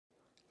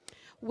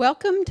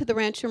Welcome to the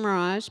Rancho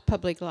Mirage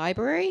Public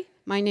Library.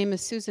 My name is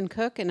Susan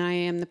Cook, and I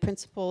am the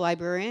principal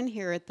librarian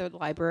here at the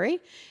library.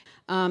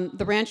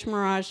 The Rancho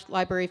Mirage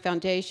Library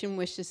Foundation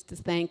wishes to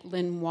thank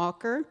Lynn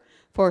Walker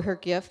for her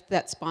gift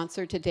that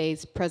sponsored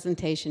today's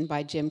presentation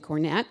by Jim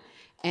Cornett.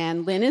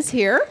 And Lynn is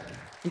here.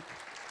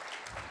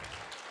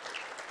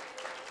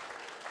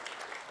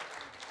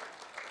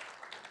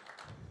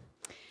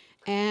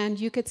 And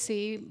you could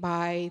see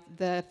by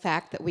the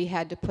fact that we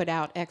had to put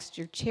out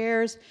extra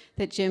chairs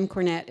that Jim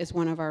Cornett is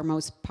one of our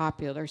most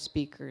popular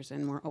speakers,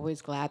 and we're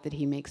always glad that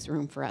he makes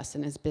room for us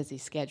in his busy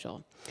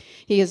schedule.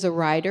 He is a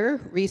writer,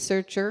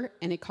 researcher,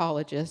 and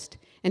ecologist,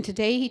 and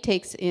today he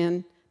takes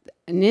in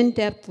an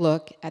in-depth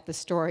look at the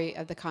story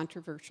of the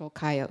controversial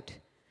coyote.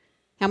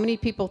 How many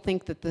people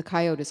think that the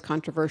coyote is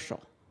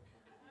controversial?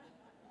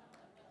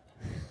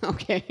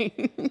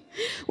 Okay.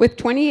 With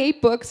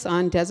 28 books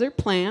on desert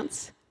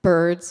plants,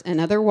 birds,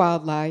 and other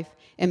wildlife,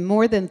 and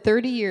more than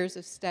 30 years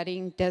of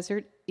studying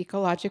desert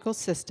ecological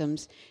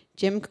systems,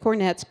 Jim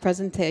Cornett's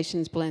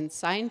presentations blend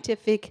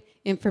scientific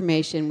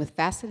information with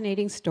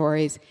fascinating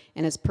stories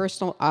and his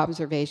personal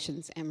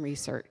observations and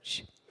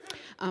research.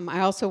 I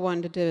also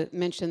wanted to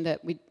mention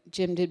that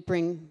Jim did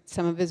bring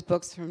some of his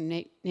books from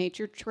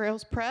Nature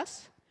Trails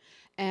Press,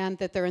 and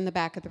that they're in the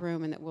back of the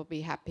room, and that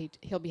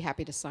he'll be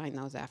happy to sign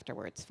those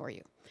afterwards for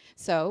you.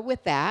 So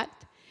with that,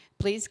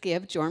 please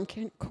give Jim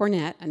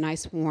Cornett a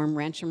nice, warm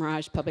Rancho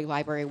Mirage Public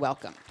Library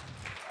welcome.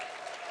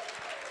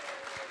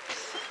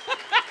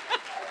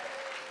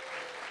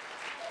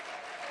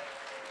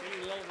 Getting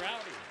a little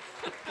rowdy.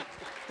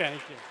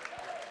 Thank you.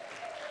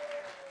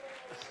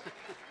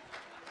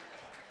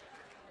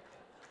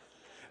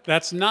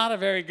 That's not a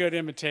very good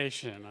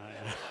imitation.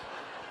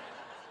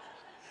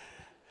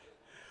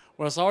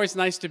 Well, it's always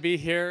nice to be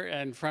here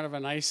in front of a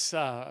nice,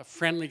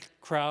 friendly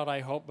crowd,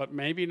 I hope, but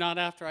maybe not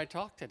after I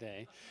talk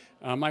today.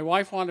 My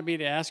wife wanted me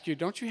to ask you,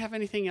 don't you have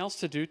anything else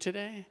to do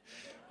today?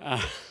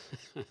 As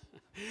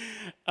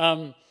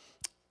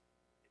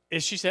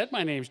she said,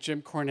 my name's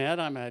Jim Cornett.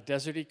 I'm a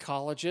desert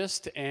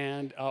ecologist,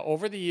 and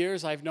over the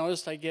years, I've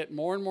noticed I get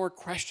more and more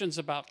questions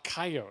about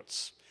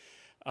coyotes.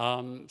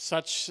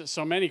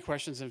 So many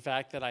questions, in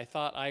fact, that I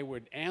thought I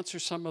would answer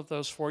some of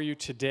those for you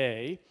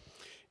today.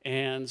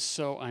 And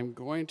so I'm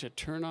going to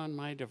turn on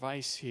my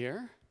device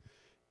here,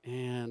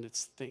 and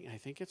I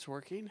think it's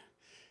working.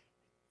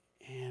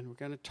 And we're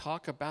going to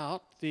talk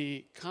about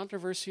the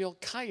controversial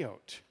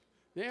coyote.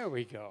 There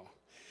we go.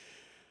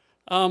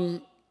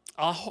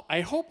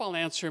 I hope I'll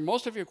answer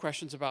most of your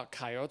questions about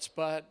coyotes,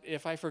 but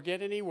if I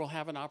forget any, we'll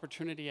have an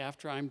opportunity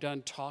after I'm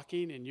done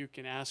talking, and you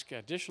can ask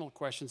additional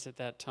questions at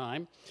that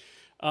time.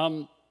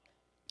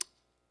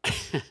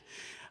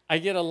 I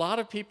get a lot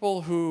of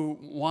people who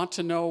want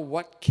to know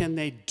what can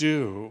they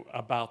do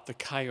about the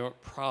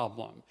coyote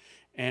problem.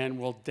 And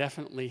we'll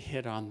definitely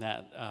hit on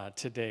that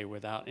today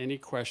without any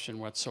question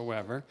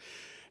whatsoever.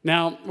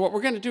 Now, what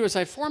we're going to do is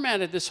I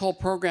formatted this whole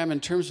program in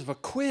terms of a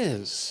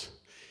quiz.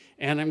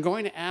 And I'm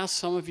going to ask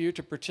some of you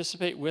to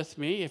participate with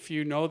me. If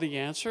you know the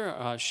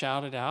answer,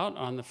 shout it out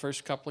on the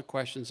first couple of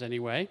questions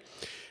anyway.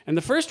 And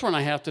the first one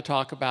I have to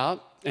talk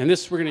about, and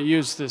we're going to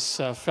use this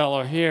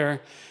fellow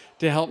here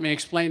to help me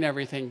explain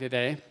everything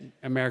today,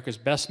 America's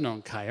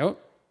best-known coyote.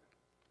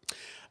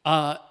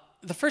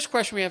 The first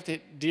question we have to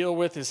deal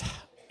with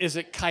is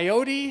it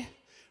coyote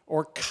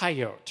or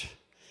coyote?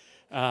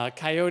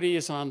 Coyote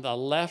is on the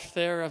left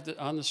there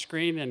on the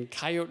screen, and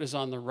coyote is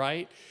on the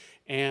right.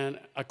 And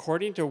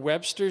according to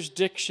Webster's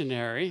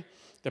dictionary,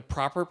 the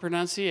proper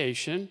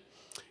pronunciation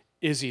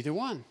is either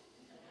one.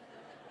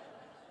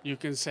 You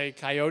can say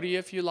coyote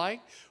if you like,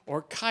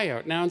 or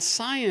coyote. Now in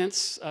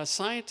science,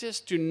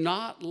 scientists do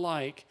not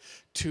like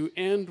to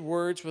end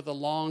words with a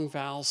long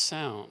vowel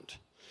sound.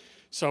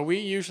 So we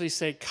usually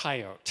say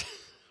coyote.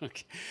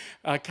 Okay.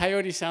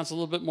 Coyote sounds a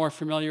little bit more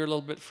familiar, a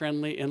little bit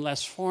friendly, and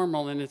less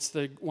formal, and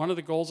one of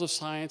the goals of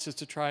science is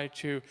to try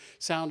to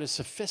sound as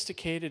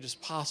sophisticated as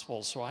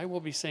possible, so I will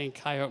be saying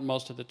coyote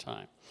most of the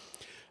time.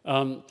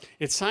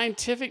 Its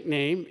scientific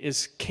name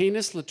is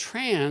Canis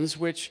latrans,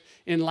 which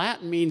in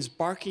Latin means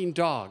barking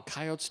dog.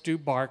 Coyotes do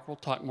bark. We'll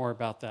talk more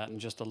about that in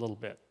just a little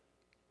bit.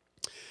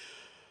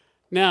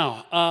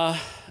 Now,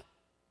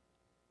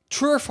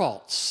 true or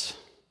false?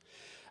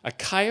 A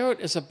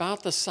coyote is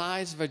about the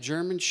size of a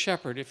German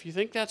shepherd. If you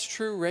think that's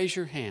true, raise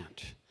your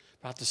hand.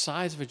 About the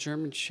size of a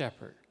German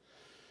shepherd.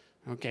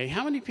 Okay,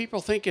 how many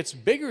people think it's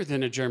bigger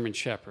than a German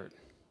shepherd?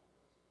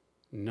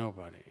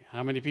 Nobody.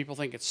 How many people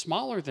think it's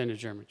smaller than a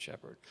German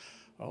shepherd?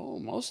 Oh,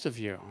 most of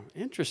you.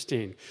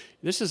 Interesting.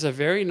 This is a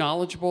very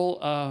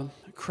knowledgeable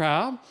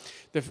crowd.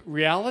 The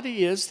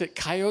reality is that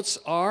coyotes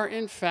are,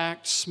 in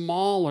fact,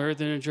 smaller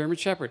than a German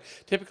shepherd.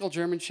 Typical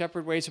German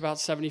shepherd weighs about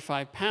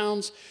 75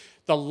 pounds.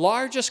 The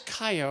largest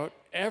coyote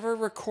ever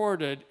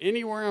recorded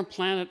anywhere on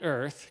planet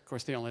Earth, of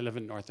course they only live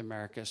in North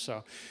America,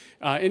 so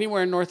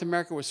anywhere in North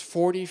America was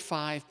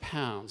 45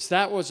 pounds.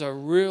 That was a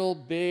real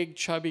big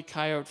chubby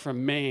coyote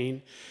from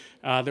Maine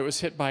that was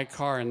hit by a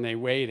car, and they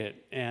weighed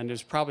it. And it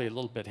was probably a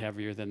little bit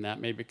heavier than that,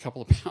 maybe a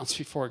couple of pounds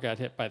before it got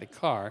hit by the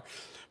car.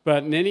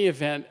 But in any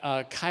event,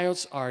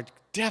 coyotes are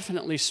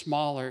definitely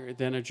smaller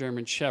than a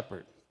German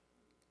Shepherd.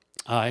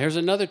 Here's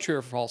another true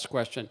or false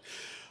question.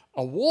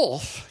 A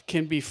wolf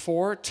can be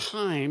 4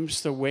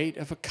 times the weight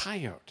of a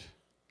coyote.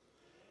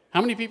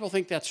 How many people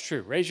think that's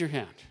true? Raise your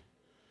hand.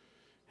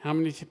 How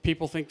many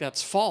people think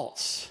that's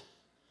false?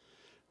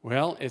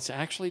 Well, it's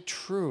actually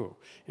true.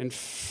 In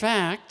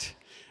fact,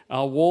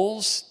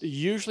 wolves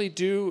usually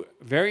do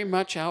very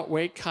much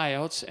outweigh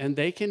coyotes, and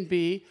they can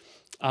be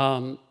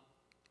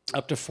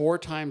up to 4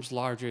 times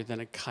larger than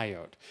a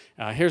coyote.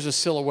 Here's a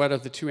silhouette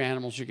of the two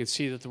animals. You can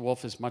see that the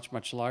wolf is much,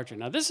 much larger.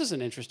 Now, this is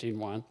an interesting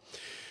one.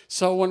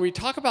 So when we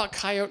talk about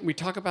coyote and we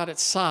talk about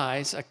its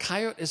size, a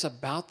coyote is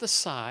about the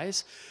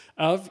size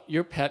of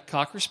your pet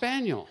Cocker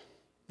Spaniel.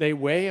 They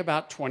weigh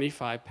about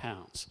 25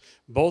 pounds.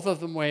 Both of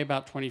them weigh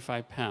about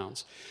 25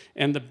 pounds.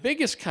 And the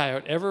biggest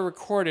coyote ever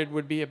recorded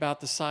would be about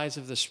the size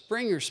of the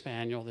Springer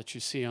Spaniel that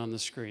you see on the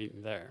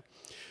screen there,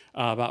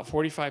 about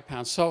 45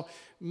 pounds. So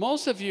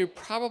most of you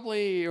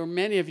probably, or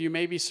many of you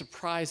may be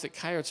surprised that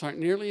coyotes aren't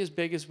nearly as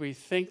big as we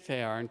think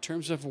they are in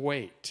terms of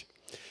weight.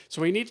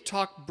 So we need to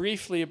talk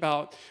briefly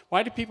about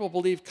why do people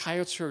believe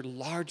coyotes are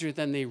larger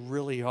than they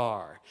really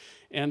are?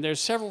 And there's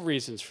several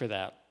reasons for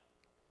that.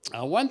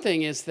 One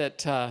thing is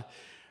that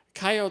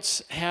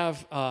coyotes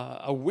have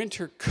a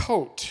winter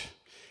coat.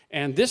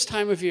 And this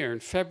time of year,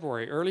 in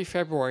February, early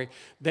February,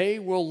 they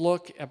will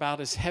look about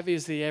as heavy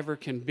as they ever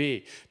can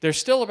be. They're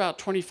still about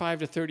 25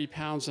 to 30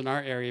 pounds in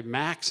our area,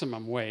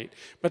 maximum weight,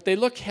 but they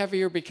look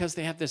heavier because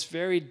they have this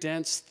very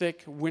dense,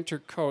 thick winter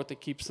coat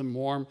that keeps them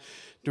warm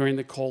during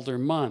the colder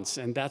months,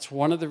 and that's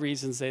one of the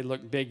reasons they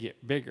look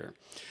bigger.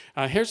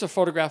 Here's a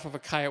photograph of a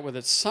coyote with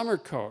its summer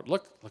coat.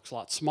 Looks a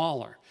lot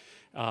smaller,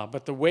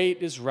 but the weight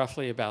is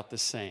roughly about the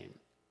same.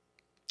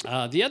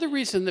 The other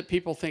reason that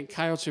people think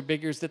coyotes are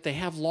bigger is that they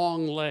have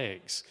long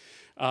legs.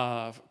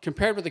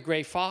 Compared with the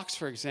gray fox,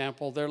 for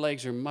example, their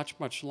legs are much,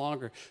 much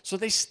longer. So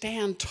they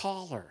stand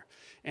taller.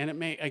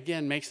 And it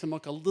again makes them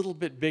look a little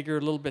bit bigger,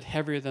 a little bit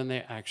heavier than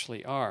they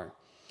actually are.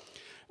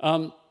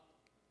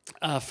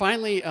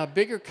 Finally,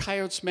 bigger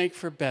coyotes make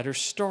for better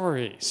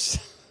stories.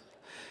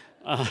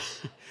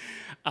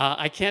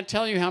 I can't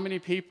tell you how many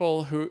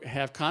people who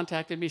have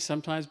contacted me,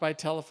 sometimes by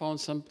telephone,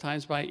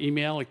 sometimes by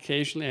email.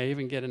 Occasionally, I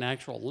even get an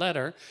actual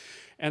letter.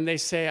 And they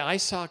say, I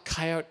saw a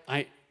coyote.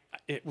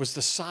 It was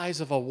the size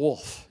of a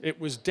wolf.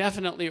 It was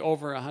definitely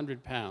over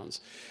 100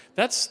 pounds.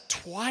 That's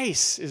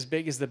twice as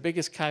big as the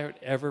biggest coyote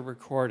ever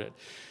recorded.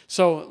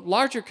 So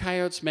larger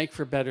coyotes make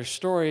for better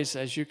stories,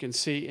 as you can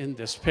see in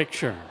this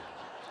picture.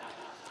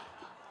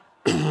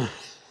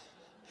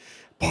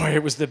 Boy,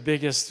 it was the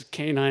biggest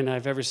canine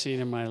I've ever seen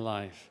in my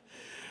life.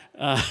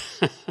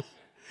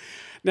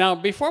 Now,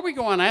 before we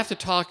go on, I have to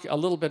talk a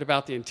little bit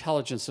about the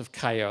intelligence of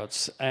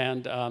coyotes.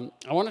 And I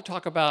want to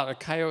talk about a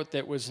coyote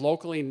that was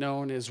locally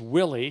known as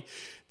Willie.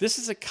 This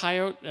is a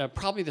coyote,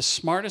 probably the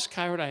smartest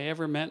coyote I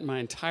ever met in my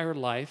entire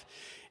life.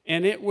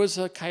 And it was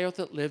a coyote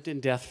that lived in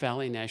Death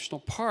Valley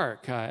National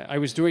Park. I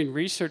was doing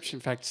research, in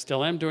fact,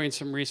 still am doing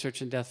some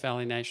research in Death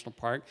Valley National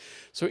Park.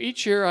 So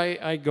each year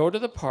I go to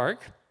the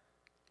park.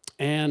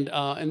 And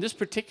in this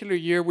particular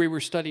year, we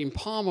were studying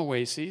palm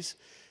oases.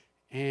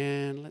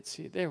 And let's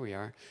see, there we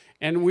are.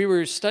 And we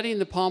were studying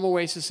the palm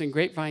oasis in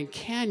Grapevine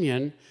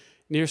Canyon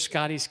near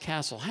Scotty's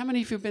Castle. How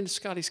many of you have been to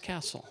Scotty's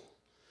Castle?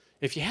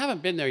 If you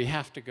haven't been there, you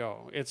have to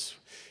go. It's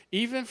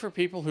even for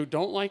people who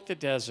don't like the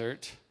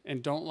desert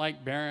and don't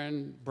like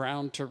barren,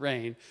 brown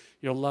terrain,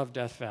 you'll love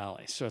Death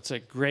Valley. So it's a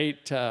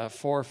great 4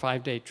 or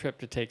 5 day trip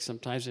to take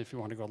sometimes. If you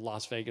want to go to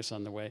Las Vegas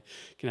on the way,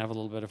 you can have a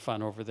little bit of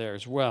fun over there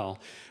as well.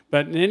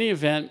 But in any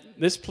event,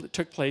 this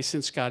took place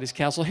in Scotty's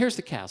Castle. Here's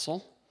the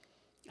castle.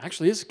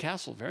 Actually, it's a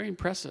castle, very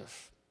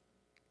impressive.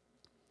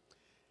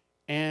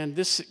 And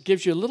this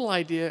gives you a little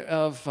idea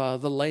of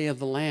the lay of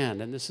the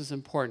land, and this is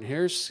important.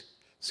 Here's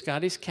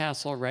Scotty's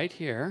Castle right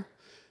here.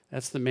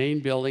 That's the main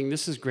building.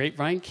 This is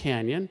Grapevine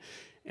Canyon.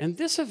 And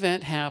this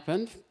event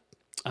happened.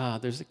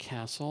 There's the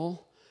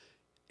castle,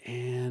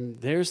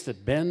 and there's the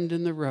bend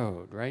in the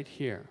road right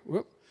here.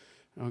 Whoop.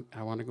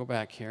 I want to go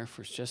back here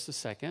for just a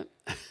second.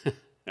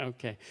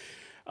 Okay.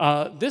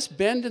 This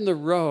bend in the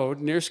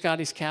road near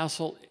Scotty's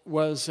Castle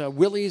was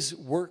Willie's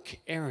work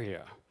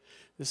area.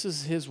 This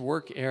is his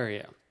work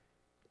area.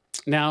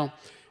 Now,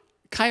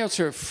 coyotes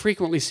are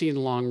frequently seen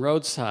along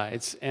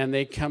roadsides, and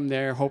they come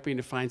there hoping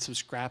to find some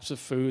scraps of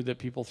food that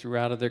people threw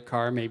out of their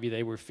car. Maybe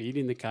they were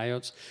feeding the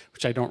coyotes,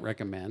 which I don't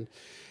recommend.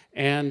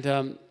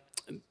 And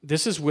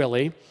this is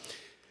Willie.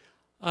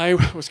 I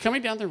was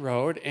coming down the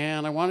road,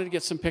 and I wanted to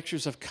get some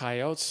pictures of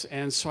coyotes,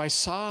 and so I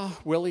saw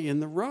Willie in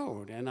the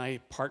road, and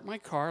I parked my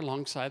car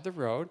alongside the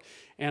road,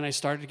 and I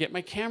started to get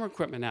my camera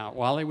equipment out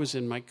while I was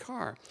in my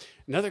car.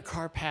 Another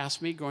car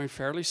passed me going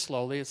fairly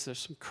slowly. There's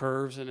some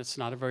curves, and it's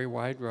not a very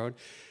wide road,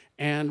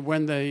 And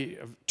when the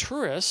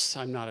tourists,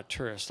 I'm not a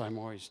tourist, I'm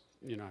always,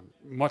 I'm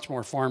much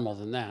more formal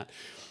than that.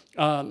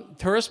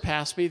 Tourists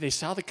passed me, they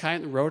saw the coyote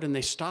in the road, and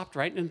they stopped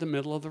right in the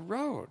middle of the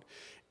road.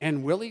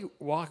 And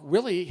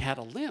Willie had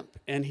a limp,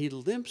 and he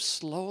limped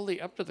slowly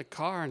up to the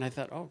car, and I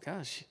thought, oh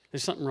gosh,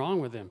 there's something wrong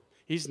with him.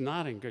 He's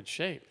not in good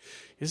shape.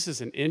 This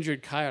is an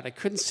injured coyote. I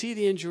couldn't see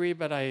the injury,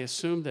 but I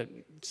assumed that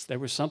there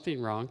was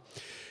something wrong.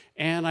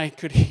 And I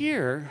could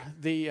hear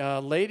the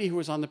lady who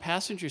was on the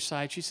passenger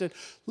side, she said,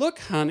 look,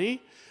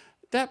 honey,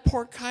 that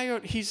poor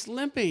coyote, he's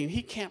limping.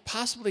 He can't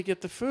possibly get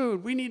the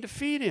food. We need to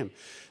feed him.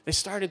 They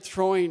started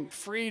throwing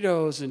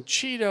Fritos and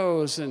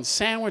Cheetos and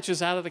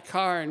sandwiches out of the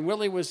car, and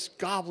Willie was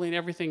gobbling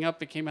everything up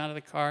that came out of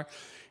the car.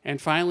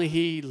 And finally,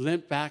 he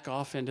limped back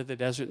off into the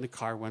desert, and the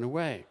car went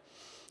away.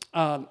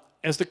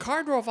 As the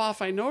car drove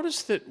off, I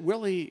noticed that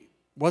Willie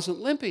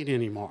wasn't limping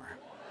anymore.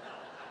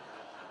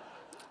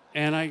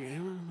 And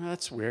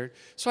that's weird.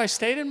 So I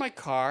stayed in my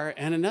car,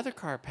 and another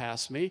car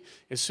passed me.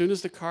 As soon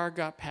as the car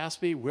got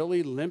past me,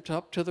 Willie limped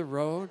up to the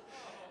road,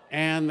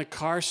 and the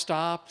car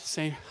stopped,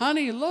 saying,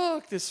 honey,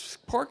 look, this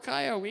poor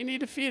coyote, we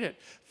need to feed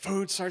it.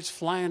 Food starts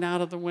flying out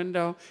of the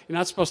window. You're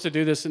not supposed to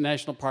do this in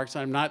national parks.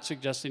 I'm not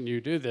suggesting you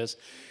do this.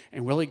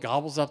 And Willie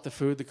gobbles up the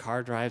food. The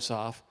car drives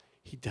off.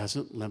 He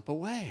doesn't limp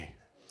away.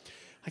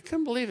 I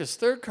couldn't believe this.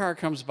 Third car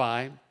comes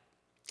by.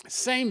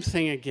 Same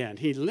thing again.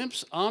 He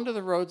limps onto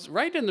the roads,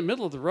 right in the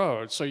middle of the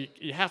road, so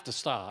you have to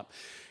stop.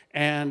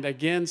 And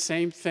again,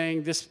 same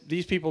thing.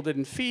 These people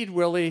didn't feed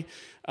Willie,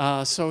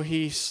 so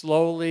he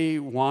slowly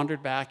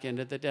wandered back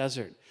into the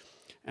desert.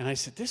 And I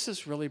said, this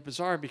is really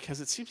bizarre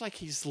because it seems like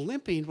he's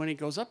limping when he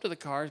goes up to the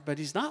cars, but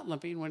he's not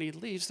limping when he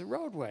leaves the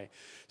roadway.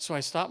 So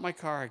I stopped my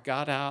car, I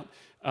got out.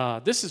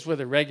 This is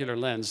with a regular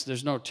lens.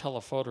 There's no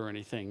telephoto or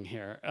anything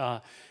here.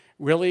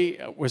 Willie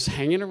was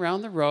hanging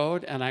around the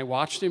road, and I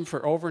watched him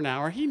for over an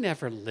hour. He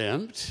never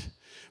limped,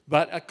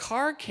 but a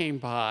car came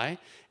by,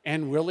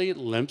 and Willie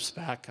limps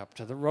back up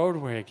to the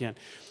roadway again.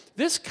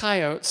 This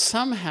coyote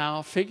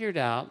somehow figured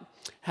out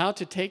how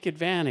to take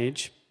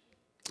advantage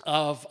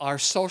of our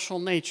social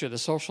nature, the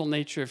social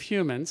nature of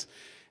humans.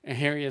 And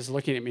here he is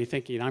looking at me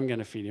thinking, I'm going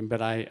to feed him,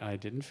 but I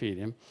didn't feed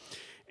him.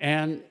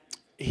 And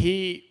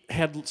he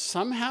had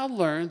somehow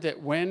learned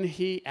that when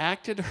he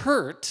acted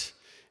hurt,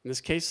 in this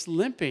case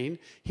limping,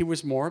 he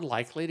was more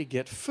likely to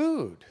get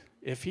food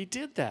if he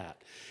did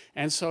that.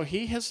 And so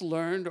he has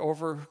learned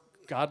over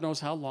God knows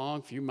how long,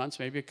 a few months,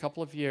 maybe a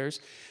couple of years,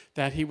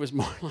 that he was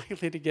more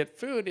likely to get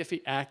food if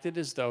he acted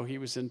as though he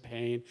was in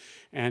pain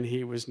and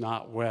he was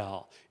not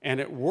well. And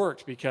it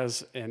worked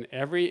because in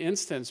every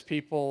instance,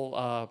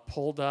 people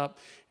pulled up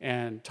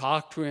and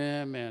talked to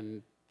him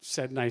and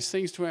said nice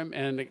things to him,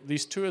 and at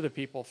least two of the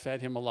people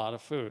fed him a lot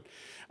of food.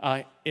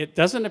 It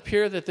doesn't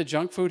appear that the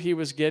junk food he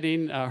was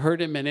getting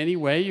hurt him in any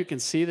way. You can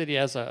see that he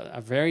has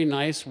a very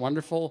nice,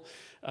 wonderful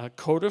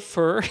coat of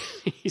fur.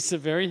 He's a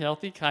very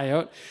healthy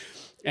coyote.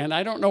 And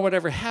I don't know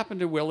whatever happened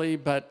to Willie,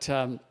 but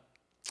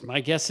my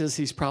guess is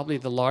he's probably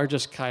the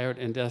largest coyote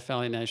in Death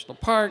Valley National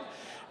Park,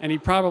 and he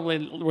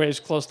probably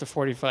weighs close to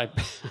 45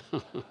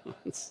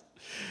 pounds.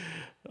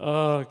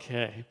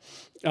 Okay.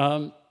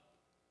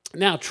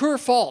 Now, true or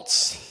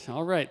false?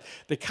 All right.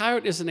 The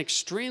coyote is an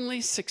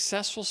extremely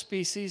successful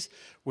species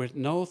with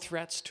no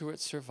threats to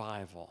its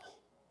survival.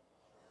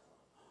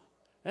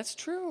 That's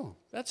true.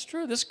 That's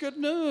true. This is good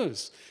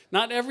news.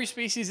 Not every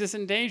species is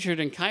endangered,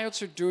 and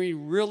coyotes are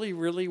doing really,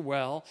 really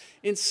well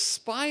in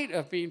spite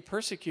of being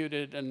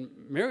persecuted in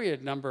a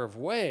myriad number of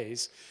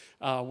ways.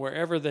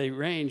 Wherever they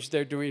range,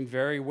 they're doing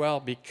very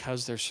well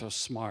because they're so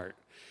smart.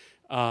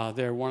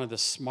 They're one of the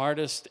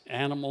smartest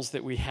animals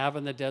that we have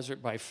in the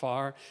desert by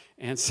far,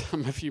 and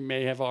some of you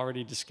may have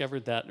already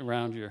discovered that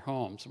around your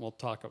homes, and we'll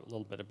talk a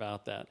little bit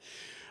about that.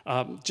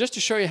 Just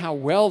to show you how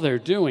well they're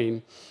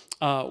doing,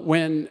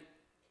 when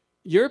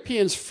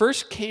Europeans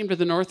first came to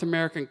the North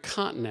American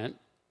continent,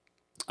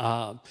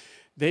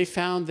 they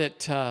found that,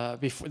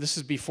 this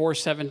is before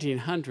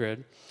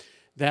 1700,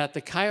 that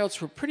the coyotes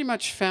were pretty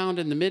much found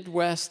in the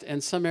Midwest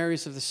and some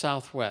areas of the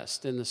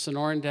Southwest, in the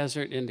Sonoran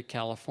Desert into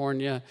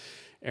California,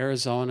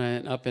 Arizona,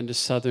 and up into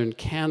southern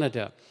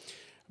Canada.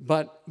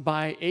 But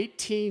by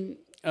the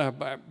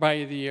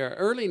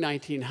early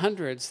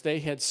 1900s, they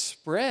had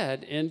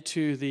spread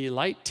into the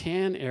light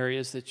tan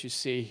areas that you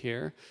see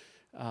here.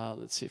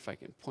 Let's see if I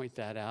can point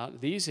that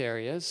out. These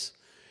areas.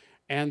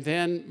 And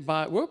then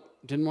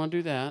didn't want to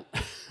do that.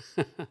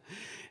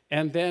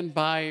 And then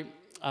by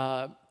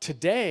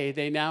today,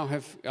 they now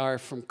are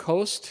from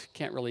coast,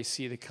 can't really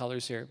see the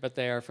colors here, but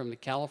they are from the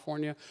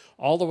California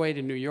all the way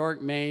to New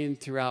York, Maine,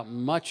 throughout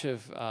much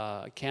of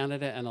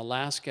Canada and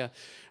Alaska.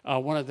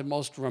 One of the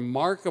most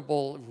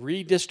remarkable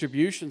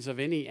redistributions of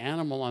any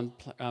animal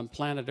on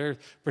planet Earth,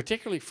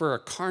 particularly for a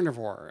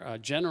carnivore.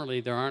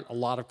 Generally, there aren't a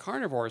lot of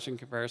carnivores in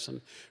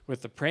comparison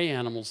with the prey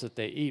animals that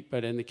they eat,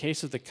 but in the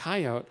case of the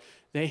coyote,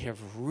 they have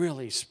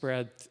really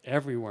spread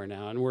everywhere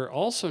now. And we're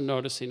also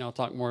noticing, I'll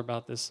talk more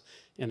about this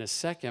in a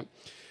second,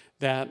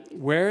 that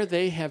where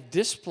they have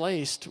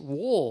displaced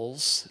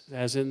wolves,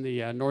 as in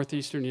the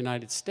northeastern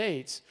United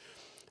States,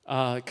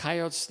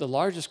 Coyotes, the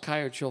largest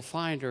coyotes you'll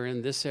find are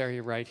in this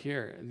area right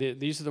here.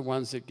 These are the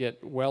ones that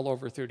get well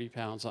over 30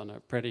 pounds on a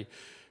pretty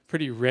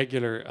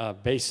regular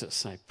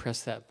basis. I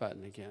press that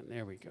button again.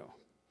 There we go.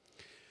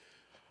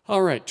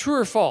 All right, true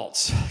or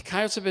false?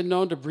 Coyotes have been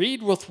known to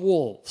breed with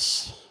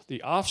wolves.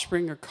 The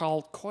offspring are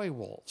called coy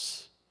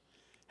wolves.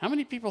 How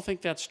many people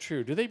think that's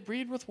true? Do they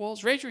breed with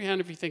wolves? Raise your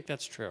hand if you think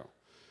that's true.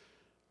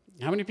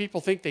 How many people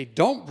think they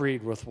don't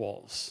breed with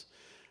wolves?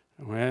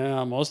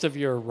 Well, most of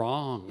you are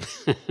wrong.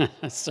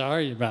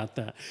 Sorry about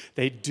that.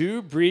 They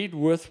do breed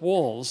with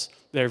wolves.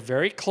 They're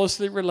very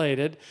closely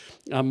related.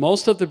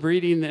 Most of the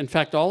breeding, in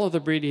fact, all of the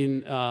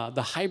breeding,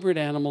 the hybrid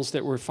animals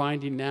that we're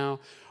finding now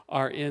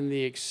are in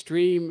the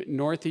extreme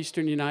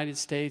northeastern United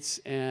States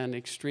and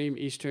extreme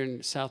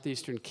eastern,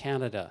 southeastern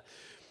Canada,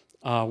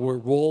 where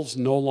wolves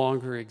no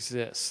longer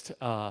exist.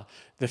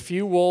 The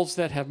few wolves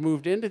that have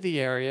moved into the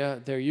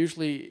area, they're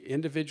usually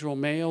individual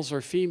males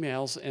or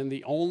females, and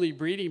the only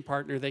breeding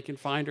partner they can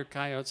find are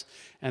coyotes,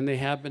 and they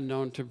have been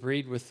known to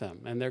breed with them,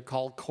 and they're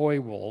called coy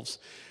wolves.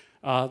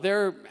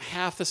 They're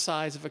half the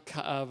size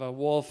of a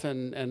wolf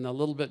and a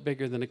little bit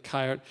bigger than a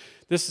coyote.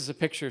 This is a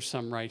picture of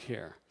some right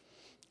here.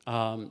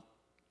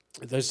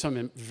 There's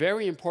some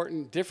very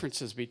important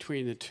differences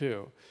between the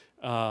two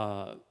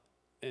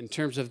in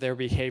terms of their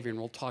behavior, and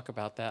we'll talk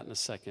about that in a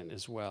second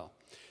as well.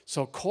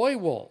 So coy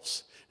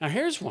wolves. Now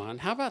here's one.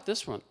 How about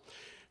this one?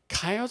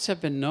 Coyotes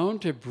have been known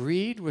to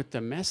breed with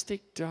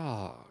domestic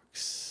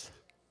dogs.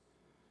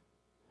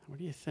 What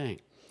do you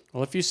think?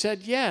 Well, if you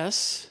said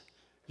yes,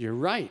 you're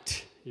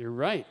right. You're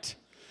right.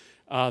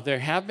 There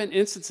have been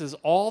instances,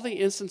 all the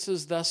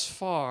instances thus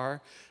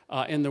far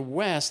in the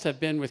West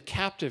have been with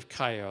captive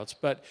coyotes,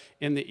 but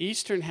in the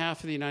eastern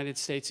half of the United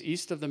States,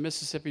 east of the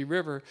Mississippi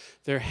River,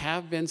 there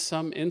have been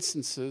some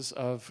instances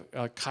of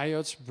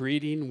coyotes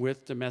breeding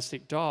with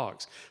domestic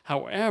dogs.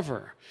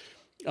 However,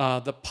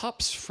 the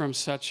pups from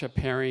such a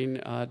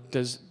pairing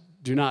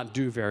do not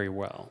do very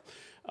well.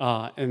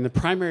 And the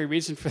primary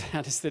reason for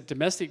that is that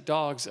domestic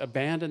dogs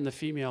abandon the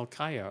female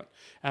coyote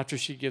after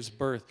she gives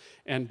birth,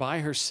 and by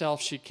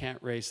herself she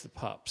can't raise the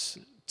pups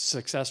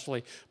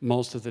successfully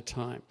most of the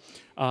time.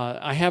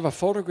 I have a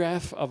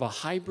photograph of a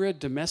hybrid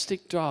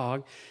domestic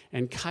dog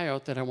and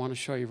coyote that I want to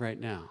show you right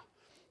now.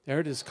 There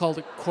it is, called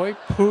a coy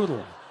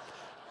poodle.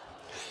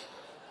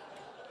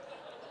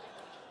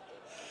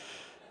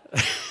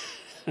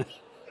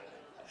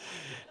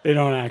 They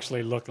don't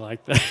actually look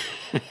like that.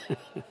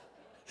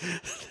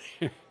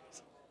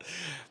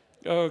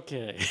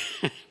 Okay.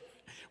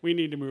 We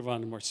need to move on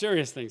to more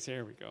serious things.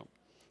 Here we go.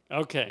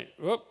 Okay.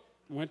 Whoop.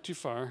 Went too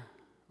far.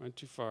 Went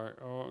too far.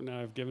 Oh,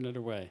 now I've given it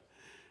away.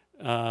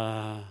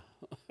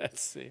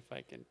 Let's see if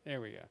I can.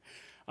 There we go.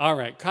 All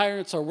right.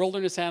 Coyotes are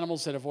wilderness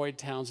animals that avoid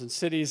towns and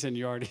cities, and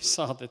you already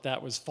saw that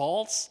that was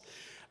false.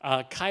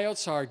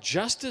 Coyotes are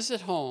just as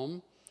at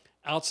home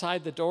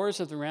outside the doors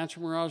of the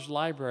Rancho Mirage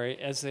Library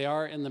as they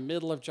are in the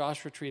middle of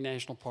Joshua Tree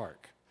National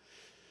Park.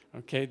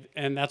 Okay,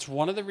 and that's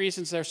one of the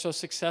reasons they're so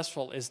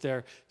successful is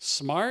they're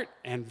smart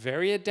and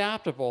very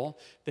adaptable.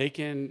 They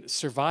can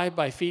survive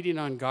by feeding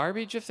on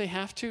garbage if they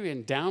have to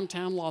in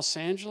downtown Los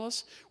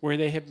Angeles, where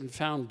they have been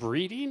found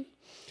breeding,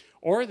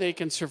 or they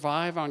can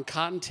survive on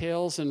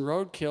cottontails and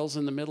roadkills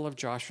in the middle of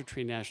Joshua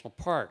Tree National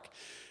Park.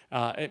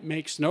 It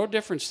makes no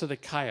difference to the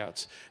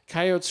coyotes.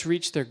 Coyotes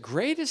reach their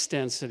greatest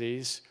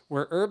densities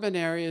where urban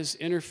areas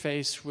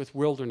interface with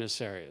wilderness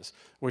areas,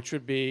 which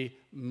would be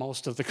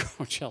most of the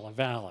Coachella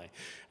Valley.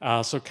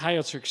 So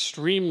coyotes are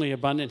extremely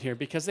abundant here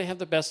because they have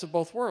the best of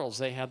both worlds.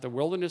 They have the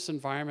wilderness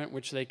environment,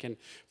 which they can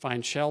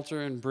find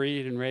shelter and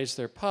breed and raise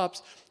their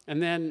pups,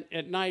 and then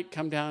at night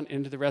come down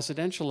into the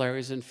residential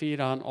areas and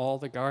feed on all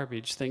the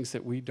garbage, things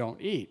that we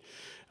don't eat.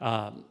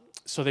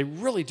 So they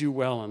really do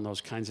well in those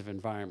kinds of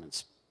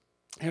environments.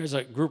 Here's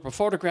a group of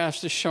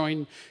photographs just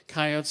showing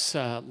coyotes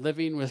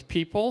living with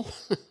people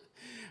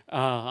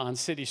on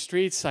city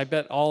streets. I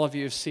bet all of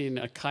you have seen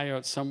a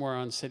coyote somewhere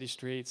on city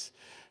streets.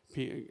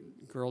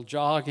 Girl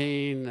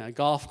jogging, a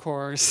golf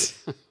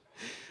course.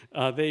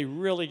 They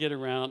really get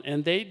around,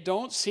 and they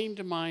don't seem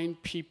to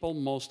mind people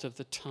most of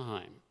the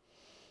time.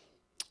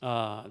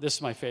 This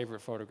is my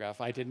favorite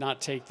photograph. I did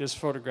not take this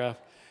photograph.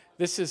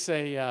 This is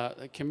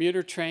a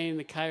commuter train.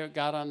 The coyote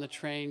got on the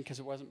train because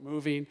it wasn't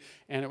moving,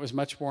 and it was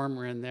much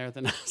warmer in there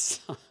than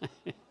outside.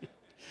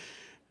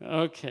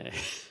 Okay.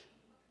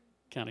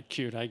 Kind of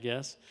cute, I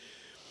guess.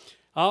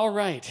 All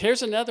right.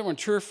 Here's another one.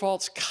 True or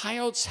false?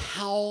 Coyotes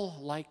howl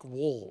like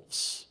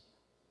wolves.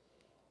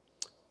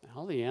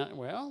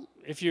 Well,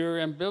 if you're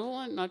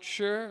ambivalent, not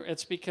sure,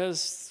 it's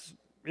because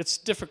it's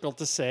difficult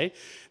to say.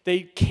 They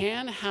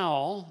can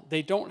howl.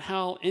 They don't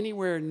howl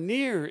anywhere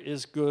near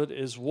as good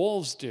as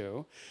wolves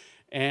do.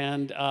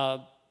 And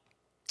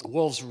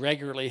wolves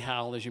regularly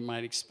howl, as you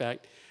might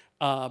expect.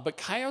 But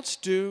coyotes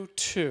do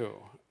too.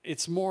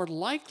 It's more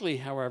likely,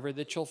 however,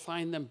 that you'll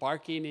find them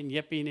barking and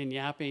yipping and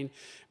yapping,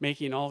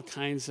 making all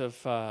kinds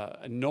of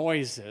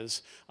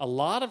noises. A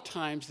lot of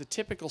times, the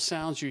typical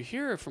sounds you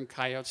hear from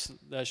coyotes,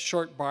 the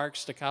short barks,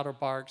 staccato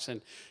barks,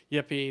 and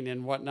yipping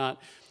and whatnot,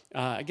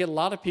 I get a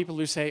lot of people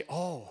who say,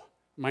 oh,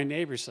 My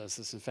neighbor says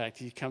this. In fact,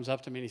 he comes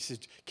up to me and he says,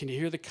 "Can you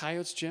hear the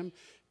coyotes, Jim?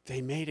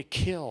 They made a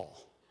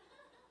kill.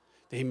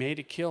 They made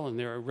a kill, and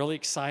they're really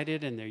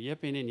excited, and they're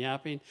yipping and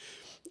yapping."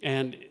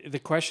 And the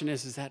question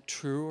is that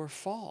true or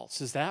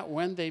false? Is that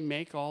when they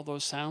make all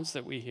those sounds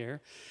that we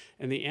hear?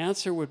 And the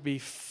answer would be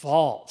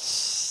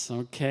false,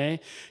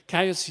 okay?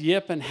 Coyotes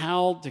yip and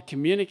howl to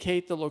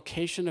communicate the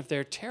location of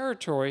their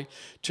territory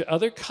to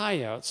other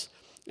coyotes,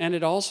 and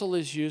it also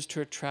is used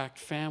to attract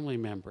family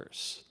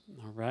members,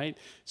 all right?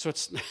 So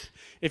it's,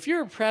 if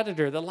you're a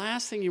predator, the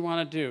last thing you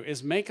want to do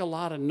is make a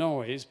lot of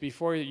noise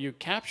before you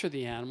capture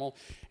the animal,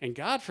 and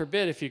God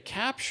forbid, if you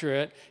capture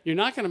it, you're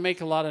not going to make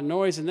a lot of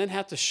noise and then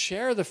have to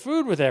share the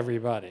food with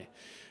everybody.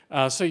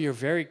 So you're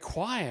very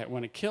quiet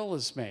when a kill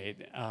is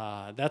made.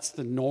 That's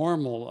the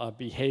normal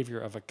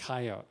behavior of a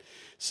coyote.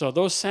 So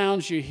those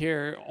sounds you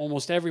hear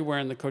almost everywhere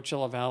in the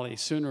Coachella Valley,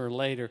 sooner or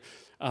later,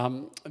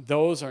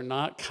 those are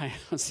not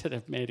coyotes that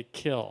have made a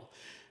kill.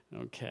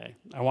 Okay,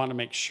 I want to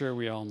make sure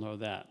we all know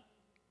that.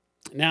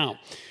 Now,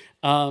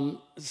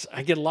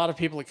 I get a lot of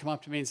people that come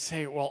up to me and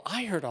say, "Well,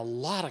 I heard a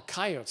lot of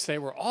coyotes. They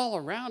were all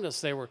around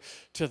us. They were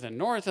to the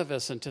north of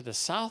us and to the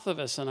south of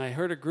us, and I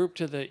heard a group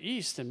to the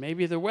east and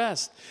maybe the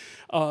west."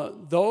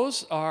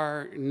 Those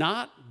are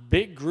not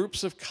big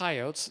groups of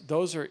coyotes.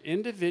 Those are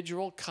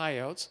individual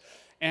coyotes,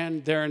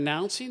 and they're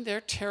announcing their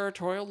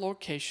territorial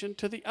location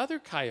to the other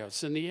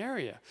coyotes in the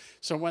area.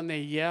 So when they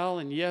yell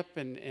and yip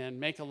and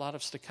make a lot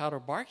of staccato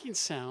barking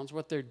sounds,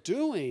 what they're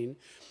doing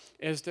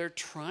is they're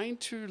trying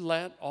to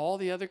let all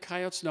the other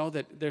coyotes know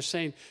that they're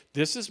saying,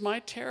 "This is my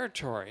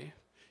territory,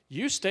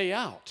 you stay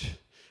out.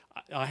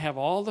 I have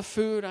all the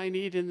food I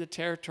need in the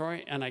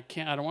territory, and I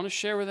don't want to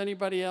share with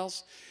anybody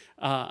else.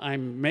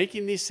 I'm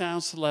making these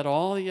sounds to let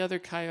all the other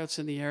coyotes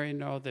in the area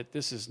know that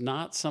this is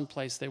not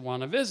someplace they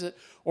want to visit,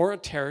 or a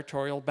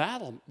territorial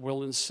battle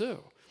will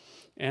ensue."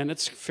 And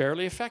it's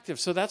fairly effective.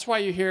 So that's why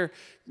you hear,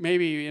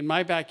 maybe in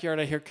my backyard,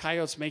 I hear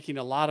coyotes making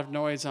a lot of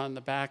noise on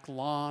the back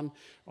lawn.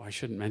 Oh, I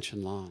shouldn't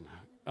mention lawn.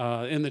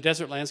 In the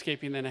desert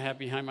landscaping that I have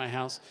behind my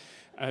house,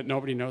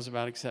 nobody knows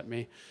about except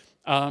me.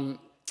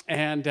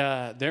 And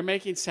they're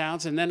making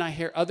sounds, and then I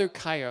hear other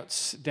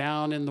coyotes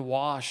down in the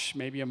wash,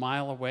 maybe a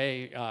mile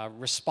away,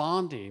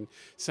 responding,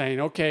 saying,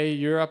 "Okay,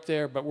 you're up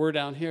there, but we're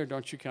down here,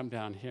 don't you come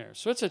down here."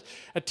 So it's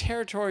a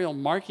territorial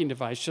marking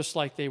device, just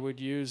like they would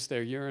use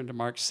their urine to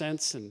mark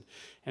scents and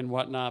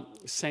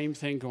whatnot. Same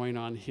thing going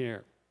on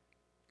here.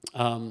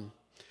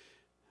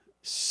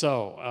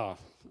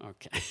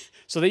 Okay.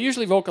 So they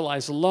usually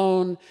vocalize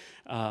alone,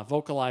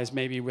 vocalize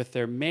maybe with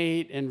their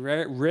mate, and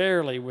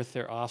rarely with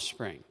their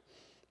offspring.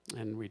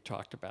 And we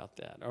talked about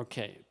that.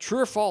 Okay, true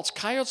or false?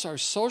 Coyotes are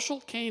social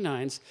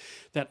canines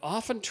that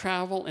often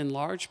travel in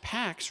large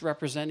packs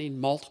representing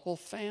multiple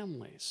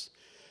families.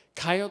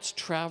 Coyotes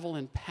travel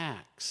in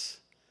packs.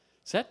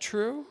 Is that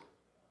true?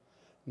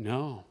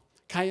 No.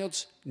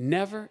 Coyotes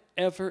never,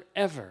 ever,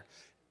 ever,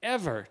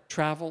 ever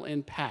travel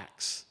in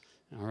packs.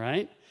 All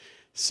right?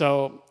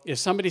 So if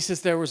somebody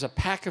says there was a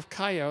pack of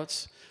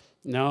coyotes,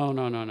 no.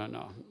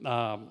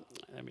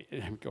 Let me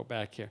go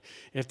back here.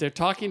 If they're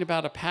talking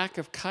about a pack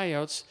of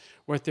coyotes,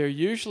 what they're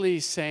usually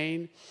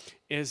saying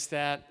is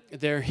that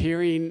they're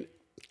hearing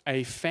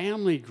a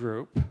family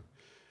group,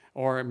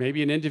 or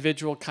maybe an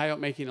individual coyote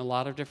making a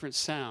lot of different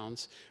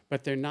sounds,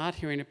 but they're not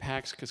hearing a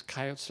pack because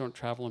coyotes don't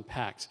travel in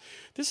packs.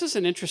 This is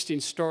an interesting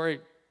story,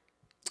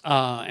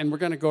 and we're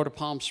going to go to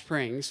Palm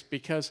Springs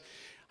because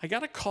I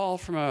got a call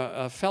from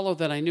a fellow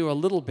that I knew a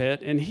little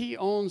bit, and he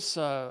owns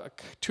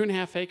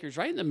 2.5 acres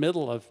right in the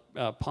middle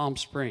of Palm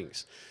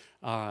Springs.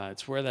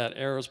 It's where that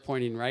arrow's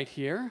pointing right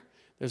here.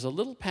 There's a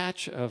little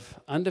patch of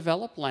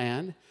undeveloped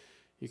land.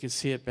 You can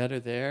see it better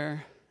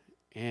there.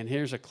 And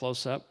here's a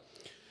close-up.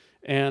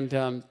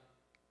 And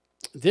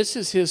this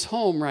is his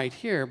home right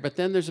here, but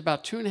then there's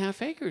about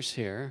 2.5 acres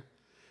here,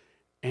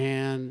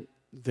 and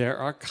there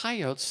are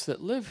coyotes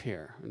that live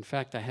here. In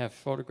fact, I have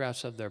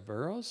photographs of their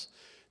burrows.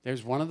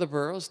 There's one of the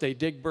burrows. They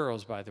dig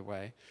burrows, by the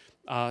way.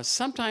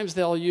 Sometimes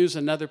they'll use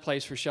another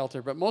place for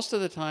shelter, but most of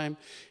the time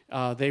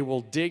they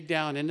will dig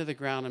down into the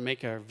ground and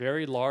make a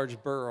very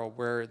large burrow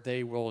where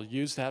they will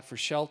use that for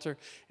shelter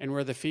and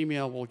where the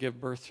female will give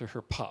birth to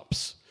her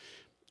pups.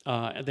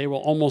 They will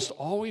almost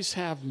always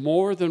have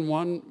more than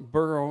one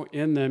burrow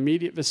in the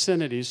immediate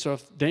vicinity, so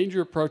if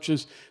danger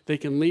approaches, they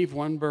can leave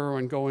one burrow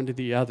and go into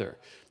the other.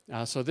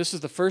 So this is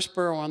the first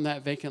burrow on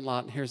that vacant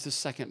lot, and here's the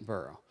second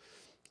burrow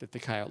that the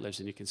coyote lives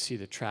in. You can see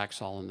the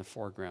tracks all in the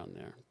foreground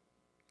there.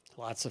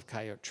 Lots of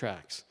coyote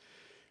tracks.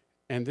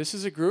 And this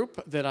is a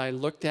group that I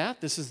looked at.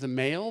 This is the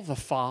male, the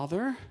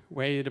father,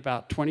 weighed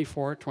about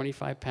 24,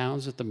 25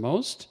 pounds at the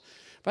most.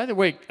 By the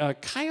way,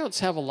 coyotes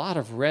have a lot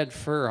of red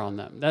fur on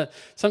them.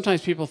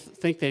 Sometimes people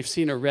think they've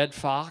seen a red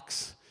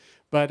fox,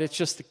 but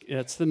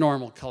it's the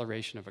normal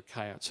coloration of a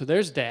coyote. So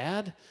there's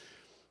Dad,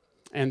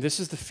 and this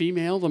is the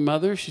female, the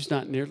mother. She's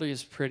not nearly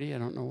as pretty. I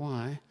don't know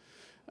why.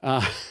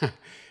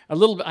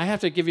 I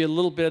have to give you a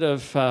little bit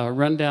of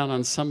rundown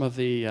on some of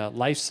the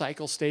life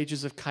cycle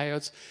stages of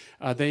coyotes.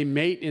 They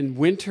mate in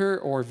winter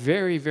or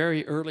very,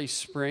 very early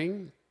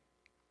spring.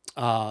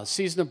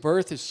 Season of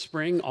birth is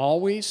spring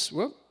always.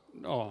 Whoop.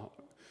 Oh,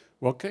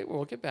 we'll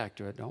get back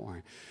to it, don't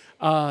worry.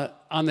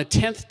 On the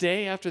 10th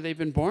day after they've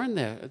been born,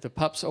 the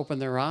pups open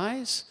their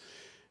eyes.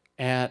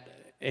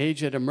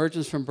 Age at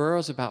emergence from burrow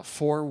is about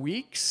 4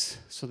 weeks.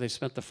 So they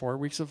spent the 4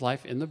 weeks of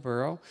life in the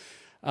burrow.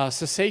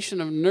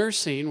 Cessation of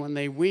nursing when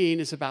they wean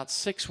is about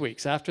 6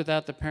 weeks. After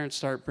that, the parents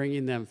start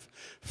bringing them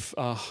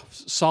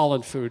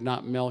solid food,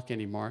 not milk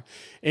anymore.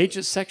 Age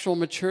at sexual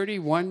maturity,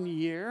 1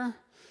 year.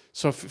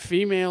 So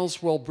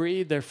females will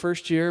breed their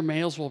first year.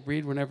 Males will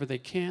breed whenever they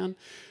can.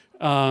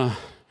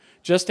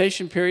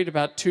 Gestation period,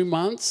 about 2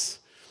 months.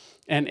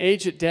 And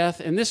age at death,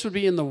 and this would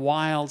be in the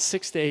wild,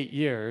 6 to 8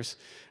 years.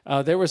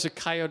 There was a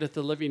coyote at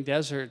the Living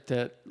Desert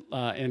that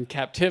in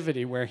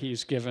captivity where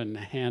he's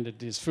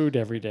handed his food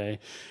every day.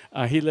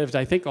 He lived,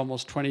 I think,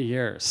 almost 20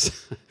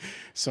 years.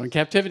 So in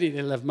captivity,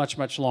 they live much,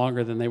 much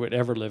longer than they would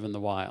ever live in the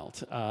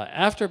wild.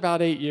 After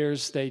about 8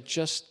 years, they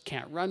just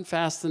can't run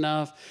fast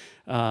enough,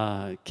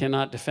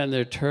 cannot defend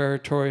their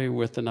territory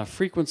with enough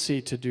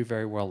frequency to do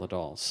very well at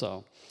all.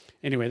 So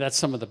anyway, that's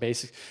some of the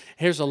basics.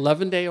 Here's an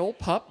 11-day-old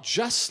pup,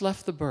 just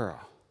left the burrow.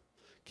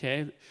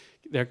 Okay,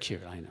 they're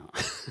cute, I know.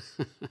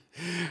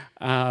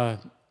 Of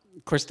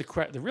course,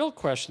 the real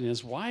question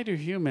is, why do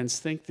humans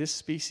think this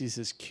species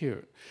is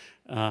cute?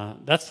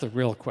 That's the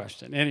real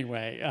question.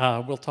 Anyway,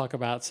 we'll talk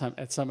about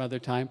at some other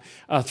time.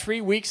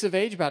 3 weeks of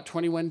age, about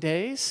 21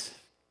 days.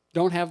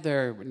 Don't have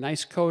their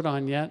nice coat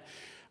on yet.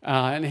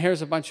 And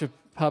here's a bunch of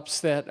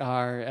pups that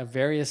are at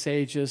various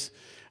ages.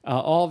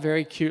 All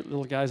very cute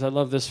little guys. I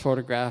love this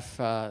photograph.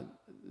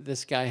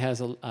 This guy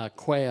has a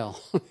quail.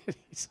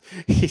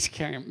 he's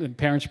carrying. The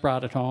parents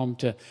brought it home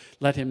to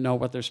let him know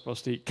what they're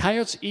supposed to eat.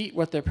 Coyotes eat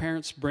what their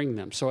parents bring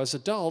them. So as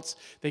adults,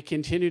 they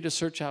continue to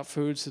search out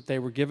foods that they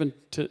were given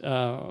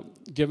to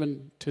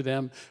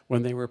them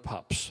when they were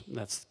pups.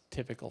 That's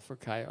typical for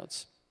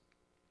coyotes.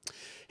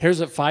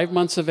 Here's at 5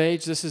 months of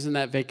age. This is in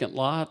that vacant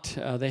lot.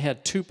 They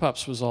had 2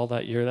 pups was all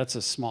that year. That's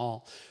a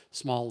small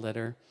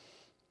litter.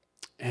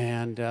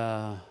 And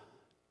about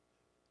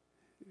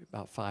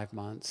 5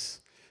 months.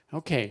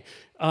 Okay,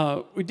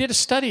 we did a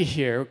study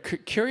here,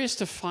 curious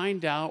to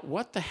find out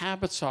what the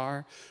habits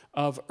are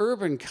of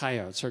urban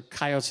coyotes, or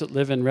coyotes that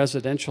live in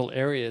residential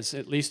areas,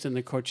 at least in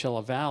the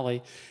Coachella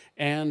Valley.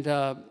 And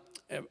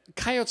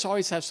coyotes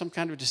always have some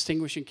kind of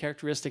distinguishing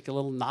characteristic, a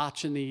little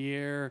notch in the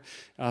ear,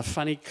 a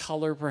funny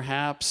color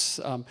perhaps,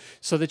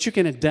 so that you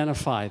can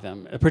identify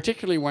them,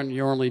 particularly when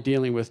you're only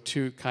dealing with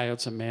 2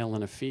 coyotes, a male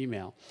and a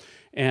female.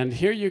 And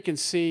here you can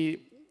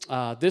see,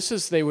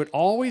 they would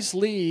always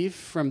leave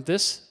from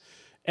this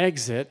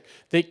exit.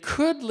 They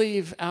could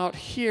leave out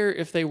here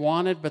if they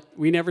wanted, but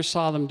we never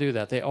saw them do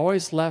that. They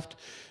always left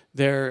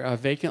their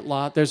vacant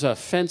lot. There's a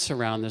fence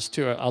around this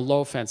too, a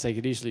low fence they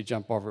could easily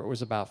jump over. It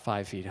was about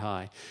 5 feet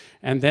high.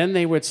 And then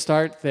they would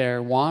start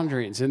their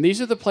wanderings. And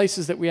these are the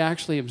places that we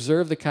actually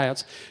observe the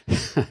coyotes.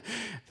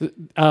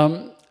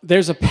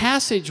 There's a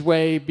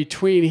passageway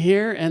between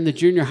here and the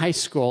junior high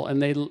school,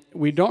 and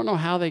we don't know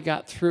how they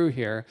got through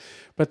here,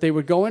 but they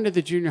would go into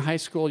the junior high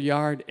school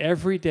yard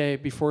every day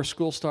before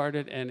school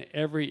started and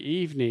every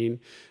evening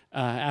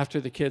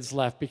after the kids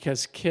left,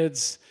 because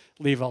kids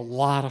leave a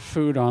lot of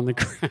food on the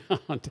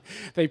ground.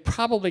 They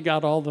probably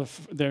got all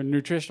their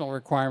nutritional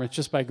requirements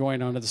just by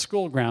going onto the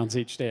school grounds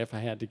each day, if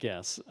I had to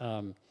guess.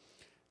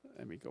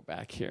 Let me go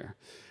back here.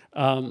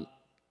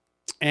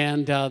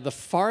 And the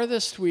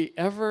farthest we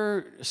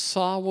ever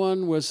saw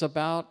one was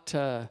about,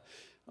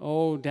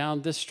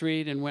 down this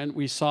street, and when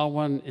we saw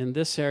one in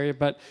this area.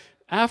 But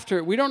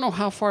we don't know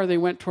how far they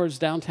went towards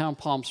downtown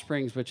Palm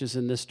Springs, which is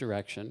in this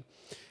direction.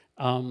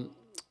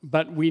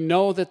 But we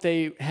know that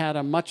they had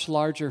a much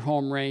larger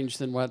home range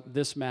than what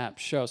this map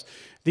shows.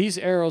 These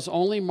arrows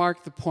only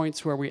mark the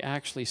points where we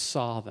actually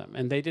saw them,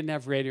 and they didn't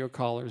have radio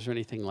collars or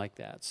anything like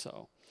that.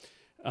 So,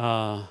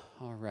 all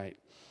right.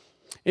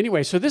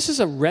 Anyway, so this is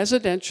a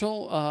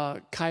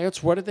residential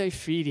coyotes. What are they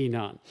feeding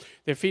on?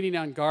 They're feeding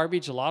on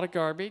garbage, a lot of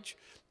garbage.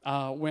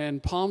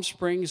 When Palm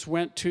Springs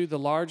went to the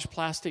large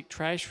plastic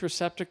trash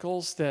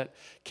receptacles that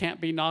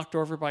can't be knocked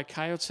over by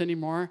coyotes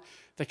anymore,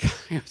 the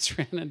coyotes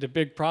ran into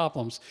big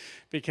problems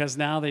because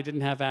now they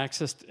didn't have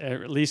access,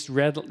 at least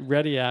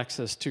ready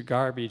access to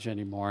garbage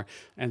anymore.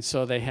 And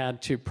so they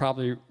had to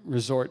probably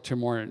resort to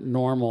more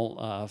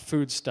normal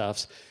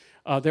foodstuffs.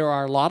 There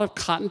are a lot of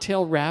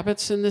cottontail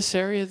rabbits in this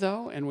area,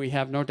 though, and we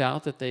have no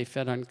doubt that they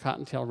fed on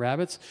cottontail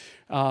rabbits.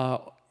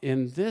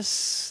 In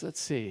this,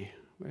 let's see,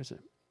 where is it?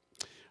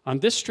 On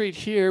this street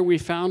here, we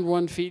found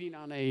one feeding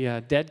on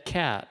a dead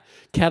cat.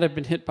 Cat had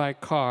been hit by a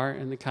car,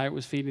 and the coyote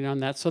was feeding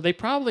on that. So they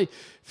probably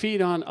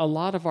feed on a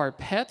lot of our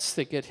pets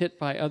that get hit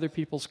by other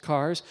people's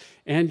cars.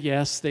 And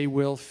yes, they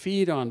will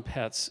feed on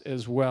pets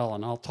as well,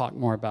 and I'll talk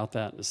more about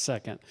that in a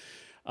second.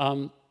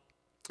 Whatever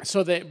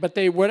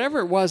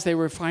it was, they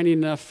were finding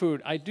enough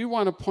food. I do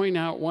want to point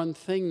out one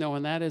thing, though,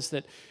 and that is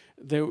that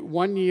the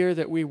 1 year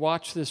that we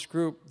watched this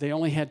group, they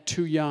only had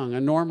 2 young.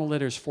 A normal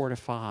litter is 4 to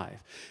 5.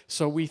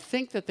 So we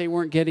think that they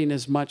weren't getting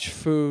as much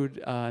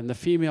food, and the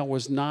female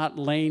was not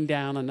laying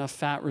down enough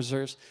fat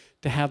reserves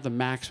to have the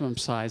maximum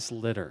size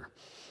litter.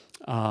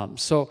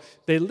 So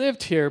they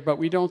lived here, but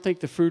we don't think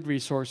the food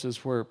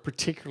resources were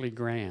particularly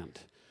grand.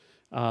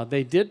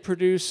 They did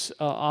produce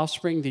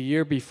offspring the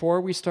year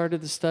before we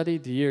started the study,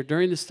 the year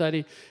during the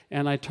study,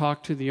 and I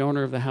talked to the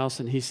owner of the house,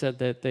 and he said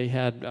that they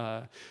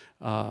had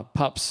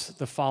pups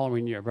the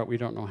following year, but we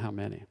don't know how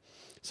many.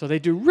 So they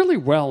do really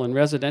well in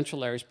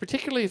residential areas,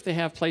 particularly if they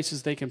have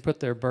places they can put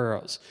their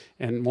burrows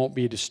and won't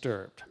be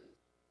disturbed.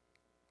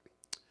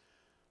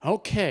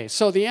 Okay,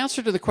 so the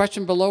answer to the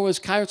question below is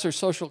coyotes are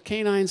social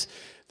canines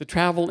that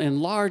travel in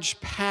large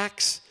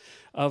packs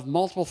of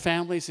multiple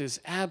families is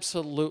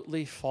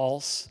absolutely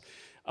false.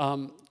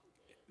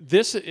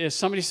 This is,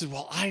 somebody says,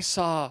 well, I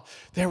saw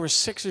there were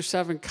 6 or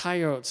 7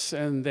 coyotes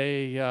and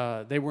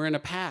they were in a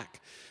pack.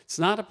 It's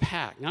not a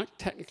pack, not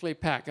technically a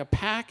pack. A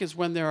pack is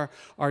when there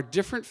are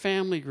different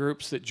family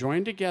groups that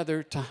join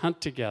together to hunt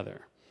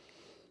together.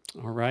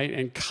 All right,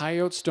 and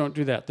coyotes don't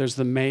do that. There's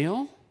the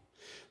male,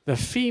 the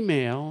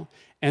female,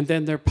 and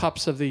then their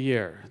pups of the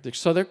year.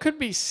 So there could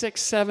be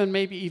 6, 7,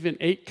 maybe even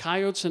 8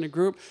 coyotes in a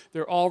group.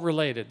 They're all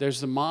related.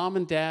 There's the mom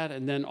and dad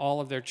and then all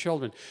of their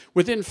children.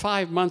 Within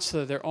 5 months,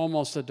 though, they're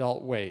almost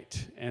adult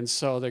weight. And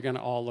so they're going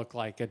to all look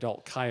like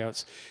adult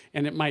coyotes.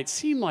 And it might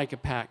seem like a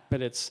pack,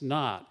 but it's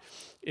not.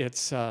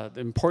 It's the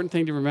important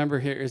thing to remember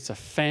here is a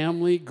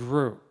family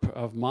group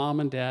of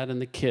mom and dad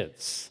and the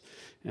kids.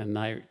 And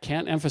I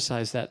can't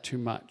emphasize that too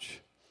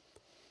much.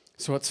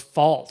 So it's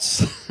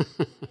false.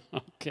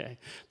 Okay,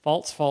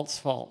 false, false,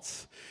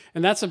 false.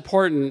 And that's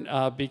important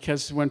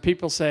because when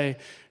people say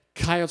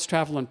coyotes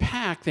travel in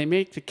pack, they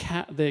make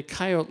the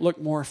coyote look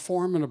more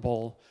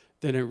formidable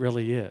than it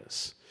really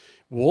is.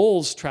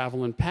 Wolves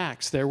travel in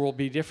packs. There will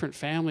be different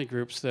family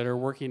groups that are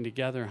working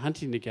together,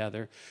 hunting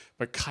together,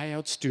 but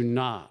coyotes do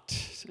not.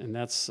 And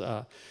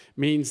that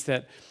means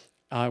that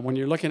when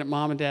you're looking at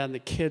mom and dad and the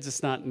kids,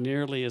 it's not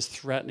nearly as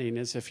threatening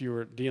as if you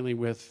were dealing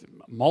with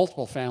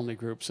multiple family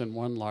groups in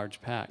one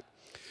large pack.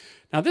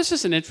 Now, this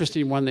is an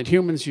interesting one that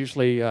humans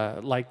usually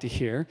like to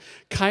hear.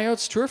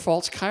 Coyotes, true or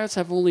false, coyotes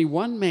have only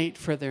one mate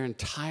for their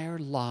entire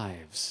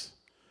lives.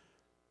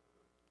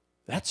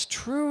 That's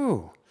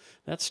true.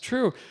 That's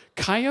true.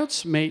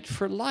 Coyotes mate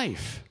for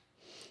life.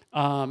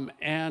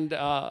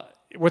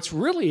 What's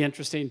really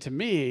interesting to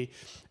me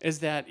is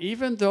that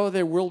even though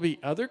there will be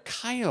other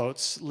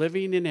coyotes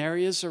living in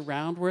areas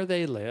around where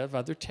they live,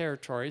 other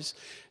territories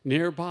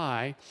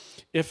nearby,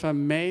 if a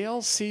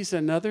male sees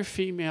another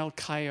female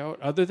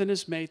coyote other than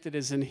his mate that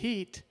is in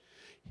heat,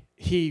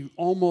 he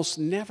almost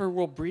never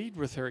will breed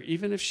with her,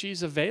 even if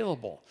she's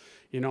available.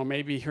 You know,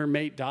 maybe her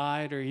mate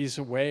died or he's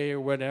away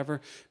or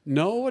whatever.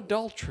 No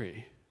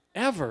adultery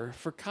ever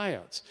for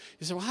coyotes.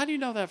 You say, well, how do you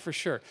know that for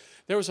sure?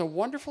 There was a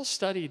wonderful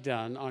study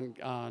done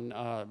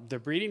on the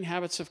breeding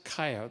habits of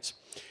coyotes,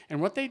 and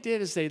what they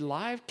did is they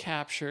live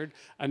captured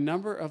a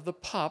number of the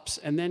pups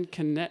and then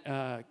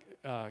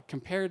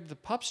compared the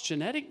pups'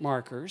 genetic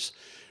markers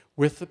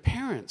with the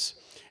parents.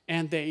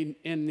 And they,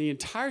 in the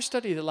entire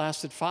study that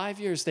lasted 5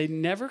 years, they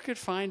never could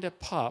find a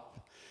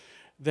pup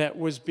that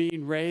was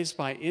being raised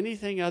by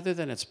anything other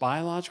than its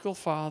biological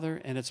father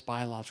and its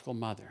biological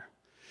mother.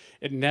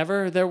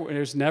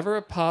 There's never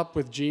a pup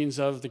with genes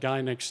of the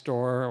guy next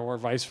door or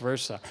vice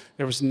versa.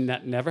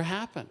 Never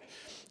happened.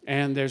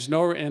 And there's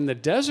no, in the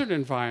desert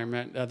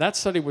environment, that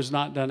study was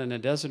not done in a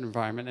desert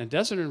environment. In a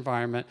desert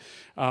environment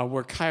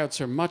where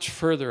coyotes are much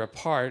further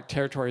apart,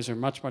 territories are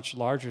much, much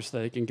larger so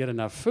they can get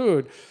enough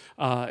food,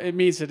 it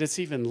means that it's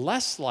even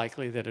less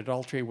likely that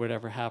adultery would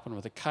ever happen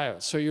with a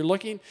coyote. So you're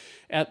looking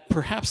at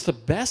perhaps the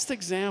best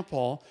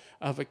example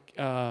of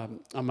a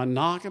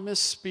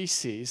monogamous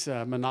species,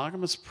 a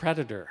monogamous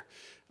predator.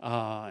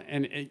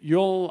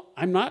 I'm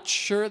not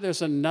sure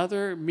there's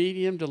another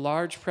medium to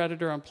large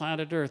predator on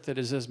planet Earth that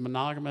is as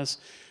monogamous,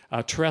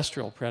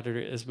 terrestrial predator,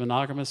 as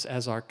monogamous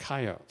as our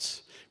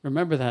coyotes.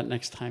 Remember that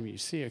next time you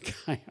see a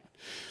coyote.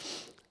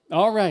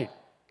 All right.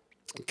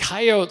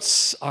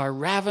 Coyotes are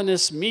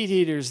ravenous meat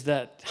eaters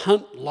that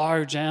hunt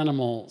large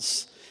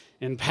animals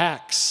in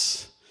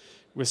packs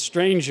with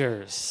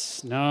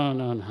strangers.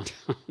 No.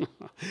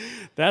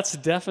 That's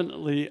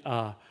definitely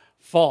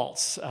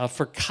false.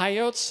 For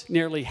coyotes,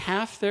 nearly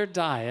half their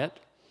diet,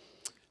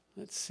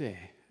 let's see,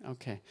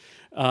 okay.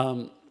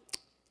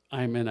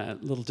 I'm in a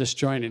little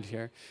disjointed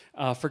here.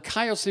 For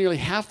coyotes, nearly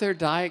half their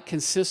diet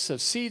consists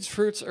of seeds,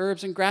 fruits,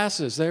 herbs, and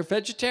grasses. They're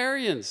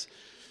vegetarians.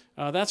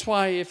 That's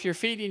why if you're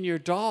feeding your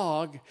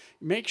dog,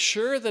 make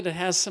sure that it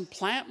has some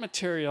plant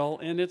material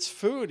in its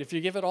food. If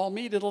you give it all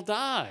meat, it'll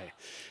die.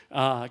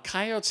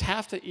 Coyotes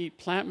have to eat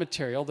plant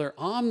material. They're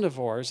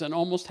omnivores, and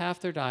almost half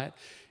their diet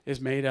is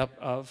made up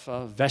of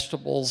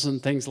vegetables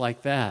and things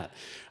like that.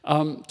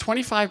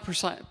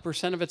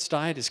 25% of its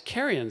diet is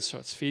carrion, so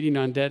it's feeding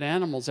on dead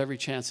animals every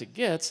chance it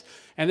gets.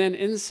 And then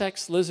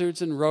insects,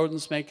 lizards, and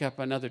rodents make up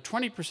another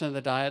 20% of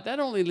the diet. That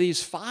only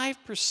leaves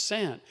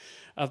 5%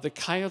 of the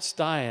coyote's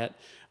diet,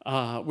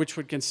 which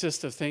would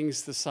consist of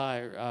things the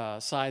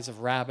size of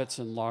rabbits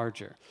and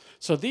larger.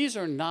 So these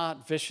are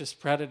not vicious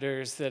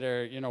predators that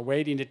are,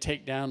 waiting to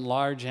take down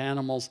large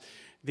animals.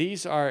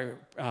 These are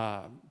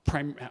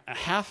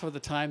half of the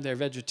time they're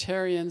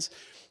vegetarians.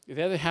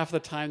 The other half of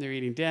the time, they're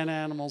eating den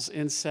animals,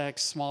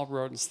 insects, small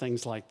rodents,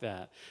 things like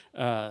that.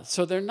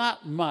 So they're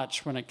not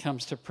much when it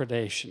comes to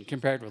predation,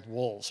 compared with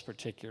wolves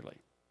particularly.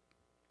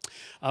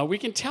 We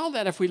can tell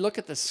that if we look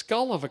at the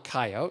skull of a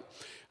coyote.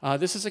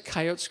 This is a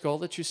coyote skull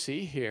that you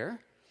see here.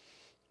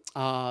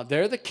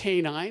 They're the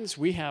canines.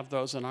 We have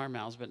those in our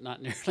mouths, but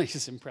not nearly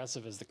as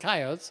impressive as the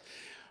coyotes.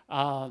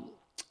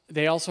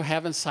 They also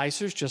have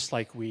incisors, just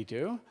like we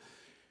do.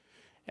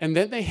 And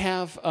then they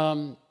have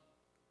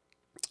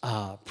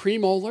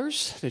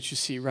premolars that you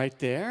see right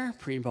there.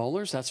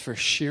 Premolars, that's for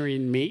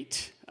shearing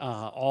meat.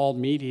 All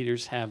meat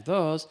eaters have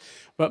those.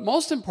 But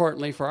most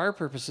importantly, for our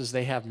purposes,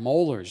 they have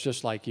molars,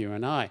 just like you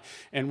and I.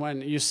 And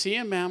when you see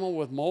a mammal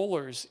with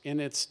molars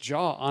in its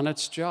jaw, on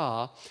its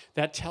jaw,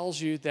 that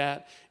tells you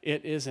that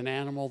it is an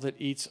animal that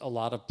eats a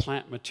lot of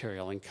plant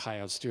material. And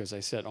coyotes do, as I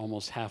said,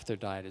 almost half their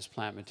diet is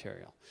plant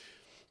material.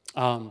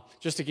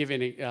 Just to give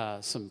you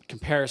some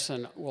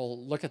comparison,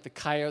 we'll look at the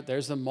coyote.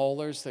 There's the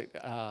molars.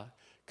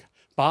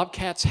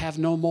 Bobcats have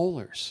no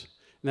molars.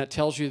 And that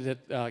tells you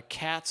that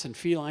cats and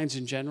felines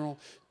in general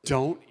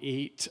don't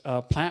eat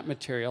plant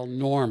material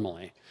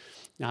normally,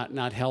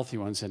 not healthy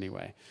ones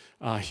anyway.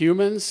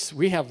 Humans,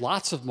 we have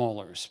lots of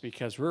molars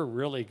because we're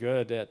really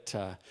good at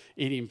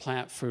eating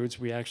plant foods.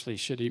 We actually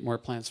should eat more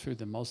plant food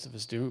than most of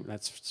us do.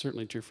 That's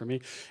certainly true for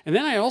me. And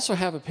then I also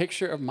have a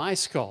picture of my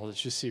skull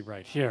that you see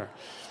right here.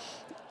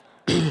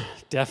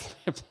 Definitely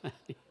a plant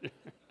eater.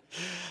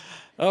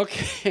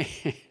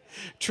 Okay.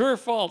 True or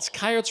false?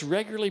 Coyotes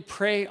regularly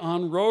prey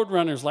on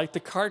roadrunners like the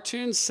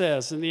cartoon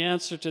says, and the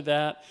answer to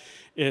that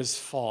is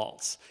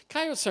false.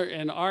 Coyotes are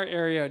in our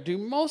area do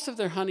most of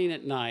their hunting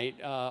at night,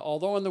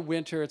 although in the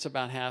winter it's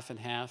about half and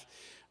half.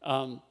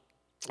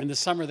 In the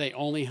summer they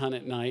only hunt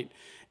at night.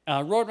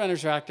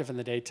 Roadrunners are active in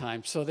the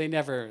daytime, so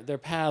their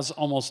paths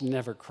almost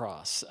never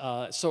cross.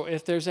 So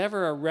if there's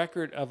ever a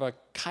record of a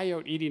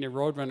coyote eating a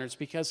roadrunner, it's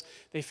because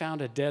they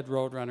found a dead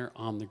roadrunner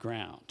on the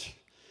ground.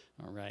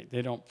 All right,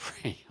 they don't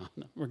prey on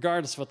them,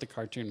 regardless of what the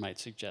cartoon might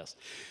suggest.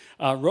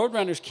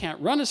 Roadrunners can't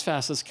run as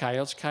fast as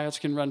coyotes. Coyotes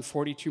can run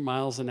 42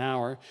 miles an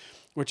hour,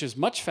 which is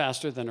much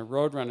faster than a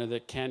roadrunner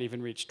that can't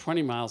even reach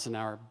 20 miles an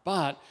hour.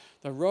 But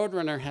the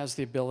roadrunner has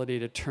the ability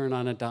to turn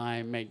on a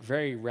dime, make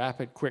very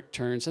rapid, quick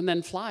turns, and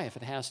then fly if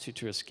it has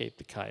to escape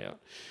the coyote.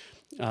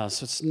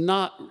 So it's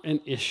not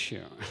an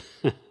issue.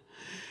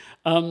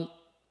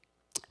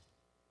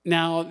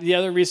 Now, the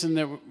other reason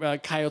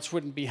that coyotes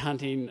wouldn't be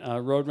hunting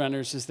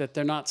roadrunners is that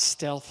they're not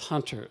stealth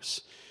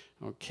hunters,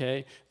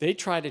 okay? They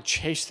try to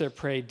chase their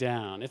prey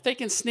down. If they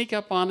can sneak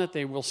up on it,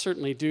 they will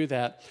certainly do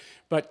that.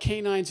 But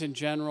canines in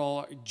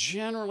general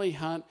generally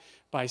hunt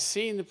by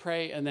seeing the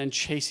prey and then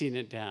chasing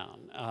it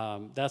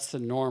down. That's the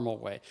normal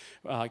way.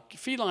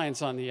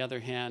 Felines, on the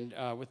other hand,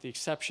 with the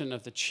exception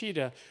of the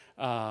cheetah,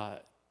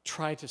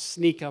 try to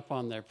sneak up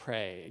on their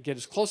prey, get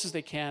as close as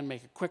they can,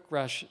 make a quick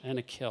rush and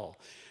a kill.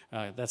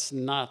 That's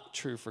not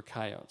true for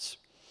coyotes.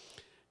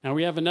 Now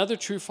we have another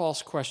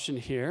true-false question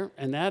here,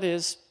 and that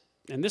is,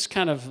 and this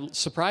kind of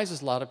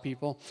surprises a lot of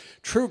people,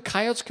 true,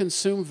 coyotes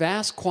consume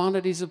vast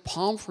quantities of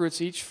palm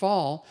fruits each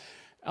fall.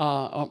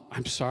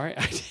 I'm sorry,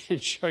 I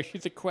didn't show you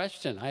the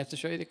question. I have to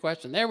show you the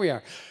question. There we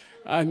are.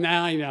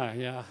 Now I know,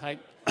 yeah.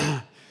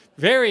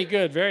 Very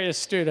good, very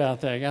astute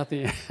out there. I got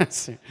the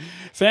answer.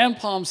 Fan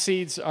palm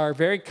seeds are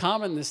very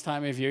common this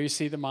time of year. You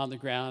see them on the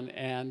ground,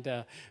 and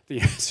the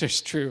answer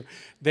is true.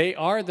 They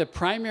are the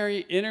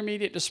primary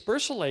intermediate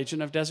dispersal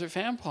agent of desert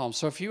fan palms.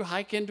 So if you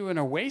hike into an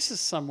oasis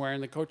somewhere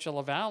in the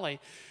Coachella Valley,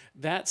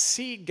 that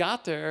seed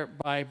got there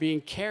by being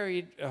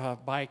carried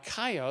by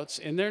coyotes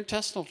in their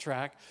intestinal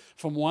tract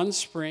from one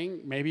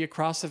spring, maybe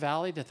across the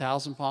valley to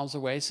Thousand Palms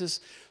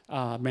Oasis,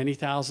 many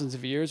thousands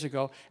of years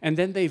ago, and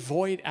then they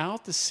void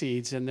out the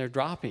seeds in their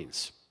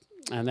droppings.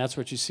 And that's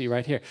what you see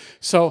right here.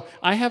 So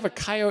I have a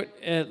coyote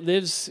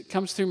that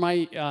comes through my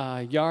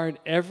yard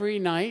every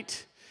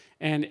night,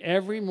 and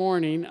every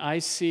morning I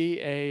see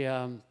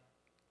a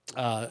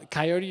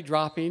coyote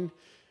dropping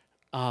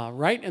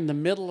right in the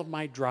middle of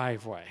my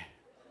driveway.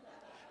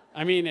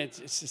 I mean,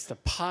 it's just a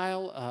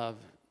pile of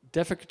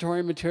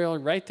defecatory material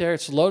right there.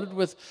 It's loaded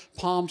with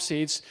palm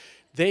seeds.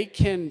 They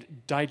can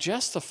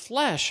digest the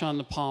flesh on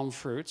the palm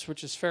fruits,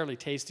 which is fairly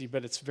tasty,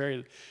 but it's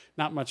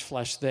not much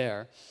flesh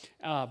there.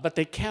 But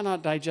they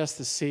cannot digest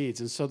the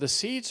seeds. And so the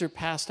seeds are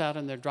passed out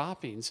in their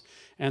droppings,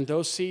 and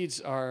those seeds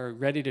are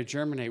ready to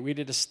germinate. We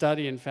did a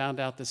study and found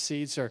out the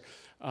seeds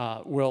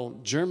will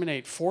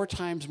germinate 4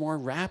 times more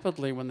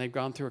rapidly when they've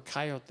gone through a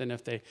coyote than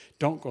if they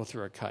don't go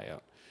through a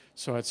coyote.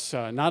 So it's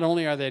not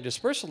only are they a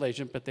dispersal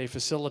agent, but they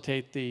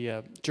facilitate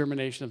the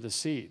germination of the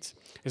seeds,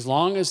 as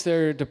long as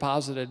they're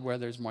deposited where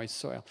there's moist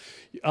soil.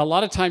 A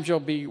lot of times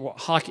you'll be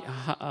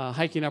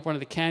hiking up one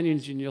of the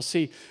canyons and you'll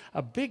see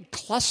a big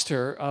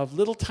cluster of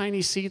little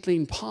tiny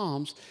seedling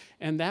palms,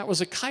 and that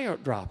was a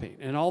coyote dropping.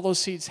 And all those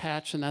seeds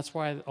hatch, and that's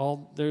why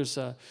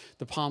the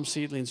palm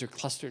seedlings are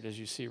clustered, as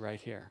you see right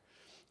here.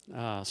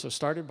 So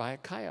started by a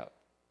coyote.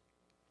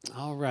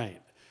 All right.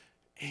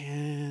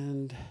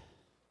 And...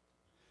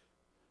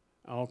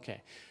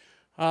 okay.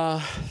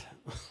 Oh,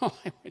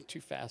 I went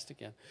too fast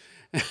again.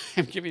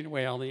 I'm giving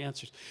away all the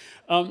answers.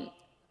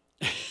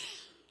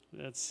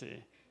 Let's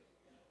see.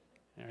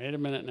 Wait a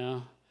minute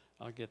now.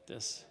 I'll get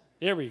this.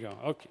 Here we go.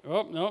 Okay.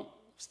 Oh, no.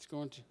 It's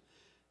going to.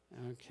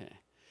 Okay.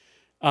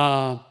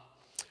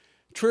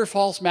 True or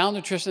false,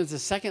 malnutrition is the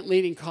second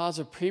leading cause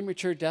of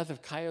premature death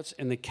of coyotes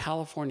in the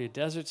California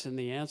deserts? And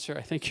the answer,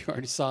 I think you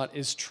already saw it,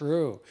 is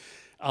true.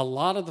 A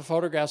lot of the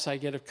photographs I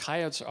get of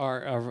coyotes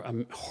are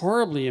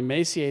horribly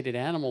emaciated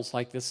animals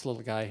like this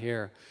little guy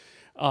here.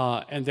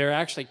 And they're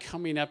actually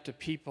coming up to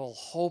people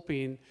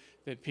hoping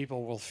that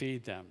people will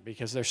feed them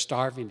because they're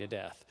starving to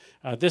death.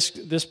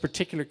 This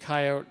particular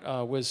coyote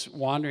was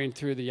wandering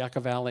through the Yucca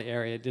Valley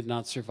area, did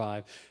not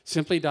survive,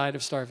 simply died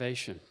of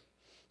starvation.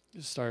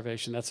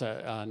 Starvation, that's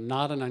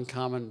not an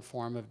uncommon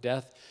form of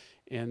death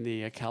in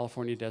the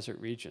California desert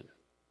region.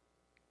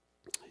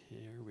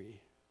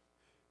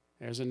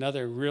 There's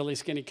another really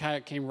skinny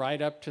coyote, came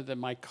right up to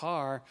my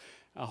car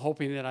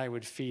hoping that I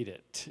would feed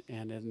it,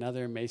 and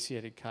another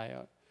emaciated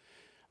coyote.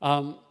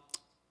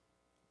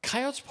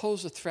 Coyotes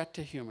pose a threat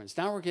to humans.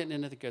 Now we're getting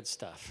into the good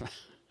stuff.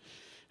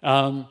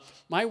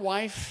 My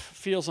wife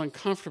feels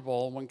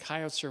uncomfortable when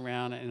coyotes are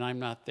around and I'm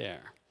not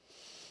there.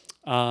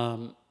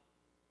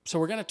 So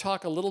we're going to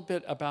talk a little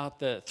bit about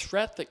the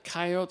threat that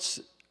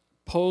coyotes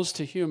pose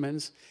to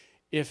humans,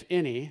 if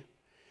any.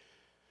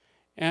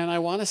 And I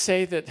want to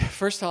say that,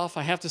 first off,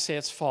 I have to say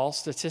it's false.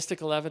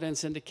 Statistical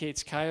evidence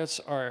indicates coyotes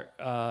are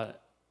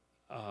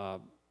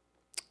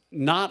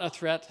not a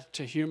threat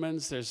to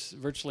humans. There's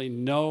virtually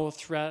no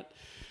threat.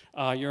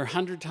 You're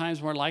 100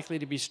 times more likely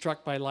to be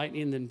struck by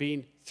lightning than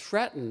being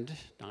threatened,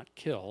 not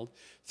killed,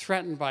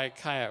 threatened by a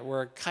coyote,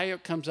 where a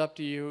coyote comes up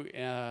to you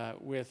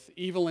with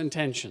evil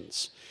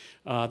intentions.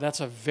 That's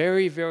a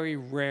very, very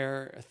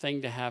rare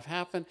thing to have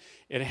happen.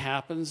 It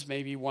happens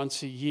maybe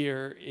once a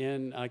year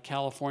in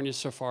California,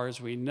 so far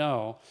as we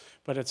know,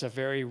 but it's a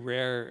very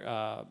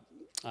rare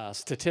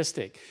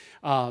statistic.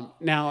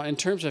 Now, in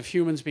terms of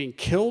humans being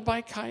killed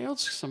by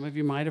coyotes, some of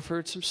you might have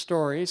heard some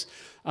stories.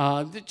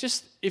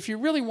 Just if you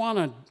really want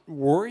to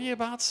worry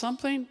about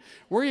something,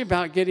 worry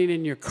about getting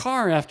in your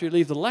car after you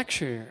leave the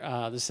lecture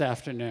this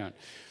afternoon.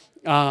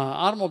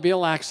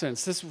 Automobile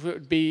accidents, this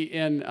would be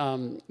in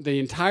the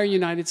entire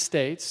United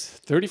States,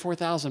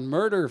 34,000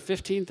 murder,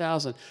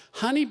 15,000.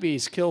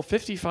 Honeybees kill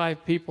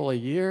 55 people a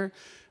year.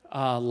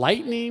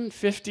 Lightning,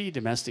 50.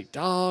 Domestic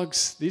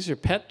dogs, these are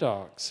pet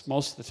dogs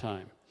most of the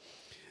time.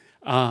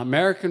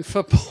 American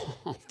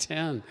football,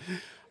 10.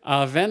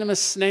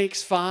 Venomous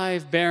snakes,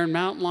 5. Bear and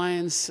mountain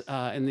lions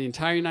in the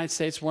entire United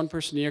States, 1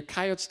 person a year.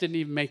 Coyotes didn't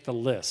even make the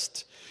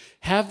list.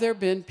 Have there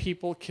been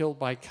people killed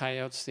by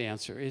coyotes? The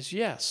answer is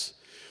yes.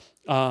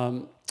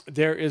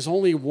 There is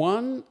only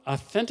one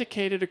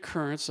authenticated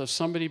occurrence of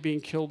somebody being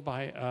killed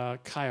by a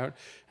coyote,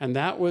 and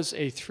that was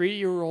a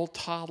 3-year-old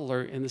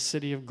toddler in the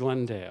city of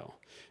Glendale.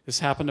 This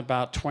happened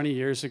about 20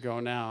 years ago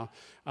now.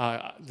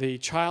 The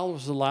child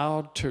was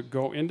allowed to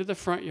go into the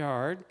front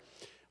yard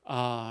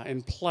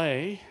and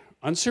play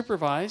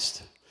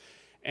unsupervised,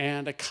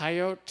 and a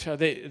coyote,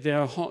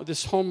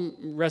 this home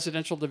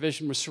residential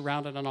division was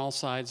surrounded on all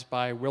sides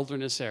by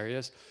wilderness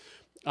areas.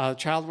 The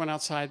child went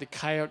outside, the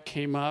coyote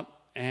came up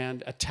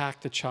and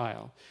attacked the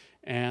child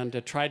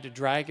and tried to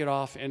drag it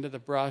off into the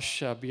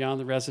brush beyond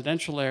the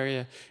residential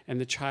area, and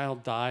the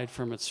child died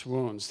from its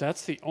wounds.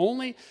 That's the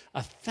only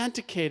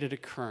authenticated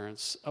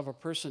occurrence of a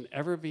person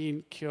ever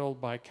being killed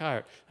by a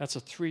coyote. That's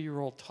a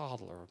 3-year-old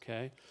toddler,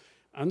 okay?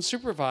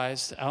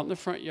 Unsupervised, out in the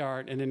front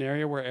yard, in an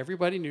area where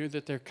everybody knew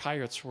that their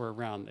coyotes were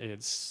around. They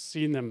had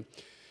seen them.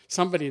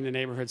 Somebody in the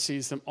neighborhood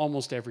sees them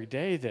almost every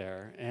day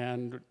there,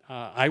 and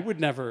I would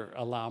never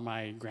allow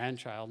my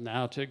grandchild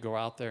now to go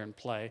out there and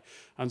play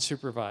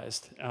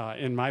unsupervised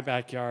in my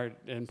backyard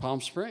in Palm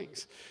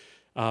Springs.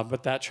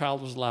 But that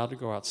child was allowed to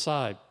go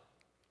outside.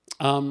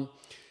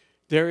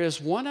 There is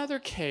one other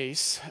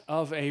case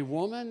of a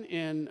woman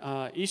in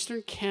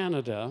eastern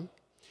Canada.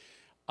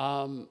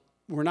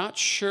 We're not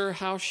sure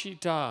how she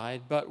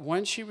died, but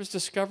when she was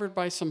discovered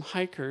by some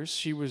hikers,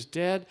 she was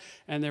dead,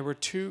 and there were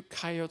 2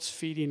 coyotes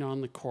feeding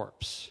on the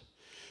corpse.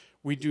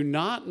 We do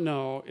not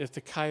know if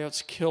the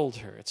coyotes killed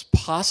her. It's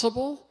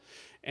possible,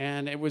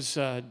 and it was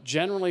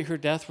generally her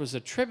death was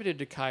attributed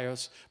to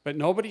coyotes, but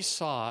nobody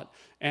saw it,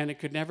 and it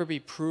could never be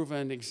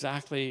proven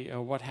exactly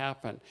what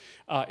happened.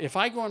 If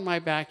I go in my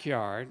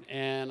backyard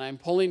and I'm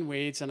pulling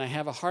weeds and I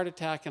have a heart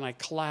attack and I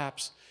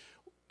collapse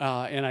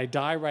and I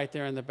die right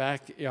there in the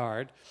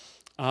backyard,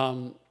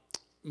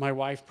 my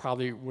wife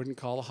probably wouldn't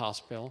call the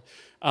hospital.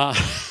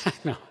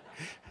 No,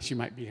 she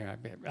might be here, I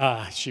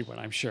bet. She would,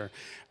 I'm sure.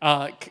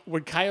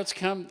 Would coyotes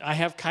come? I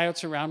have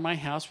coyotes around my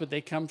house. Would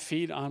they come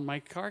feed on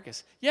my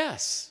carcass?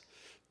 Yes,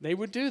 they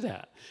would do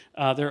that.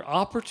 They're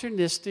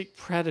opportunistic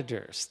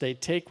predators. They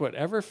take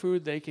whatever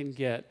food they can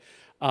get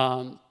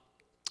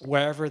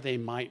wherever they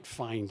might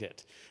find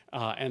it.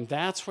 And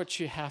that's what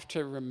you have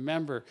to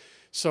remember.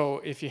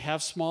 So if you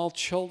have small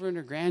children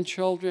or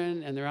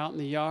grandchildren and they're out in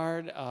the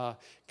yard,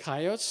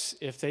 coyotes,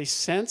 if they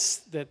sense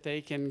that they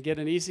can get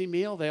an easy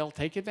meal, they'll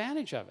take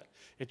advantage of it.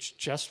 It's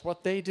just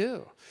what they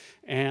do.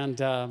 And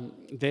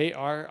they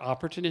are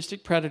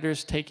opportunistic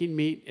predators taking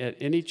meat at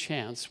any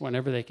chance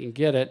whenever they can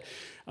get it.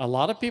 A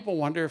lot of people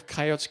wonder if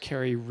coyotes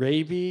carry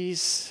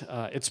rabies.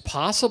 It's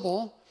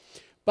possible.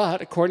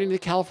 But according to the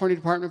California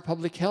Department of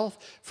Public Health,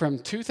 from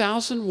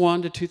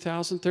 2001 to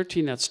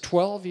 2013, that's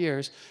 12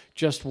 years,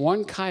 just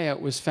one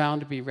coyote was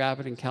found to be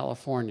rabid in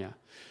California.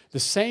 The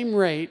same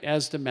rate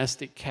as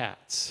domestic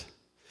cats.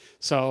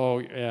 So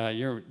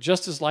you're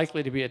just as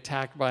likely to be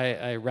attacked by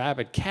a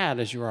rabid cat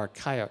as you are a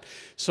coyote.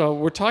 So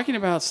we're talking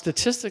about,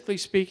 statistically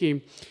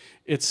speaking,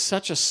 it's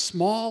such a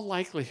small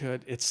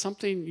likelihood, it's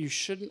something you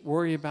shouldn't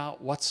worry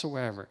about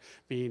whatsoever.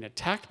 Being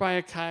attacked by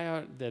a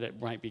coyote, that it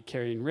might be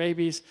carrying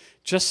rabies,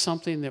 just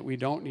something that we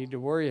don't need to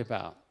worry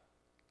about.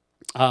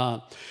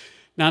 Now,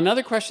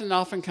 another question that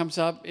often comes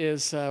up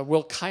is,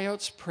 will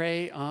coyotes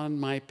prey on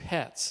my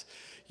pets?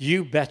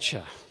 You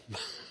betcha.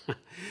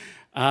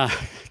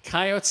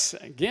 Coyotes,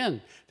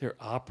 again, they're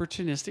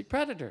opportunistic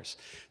predators.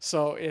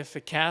 So if a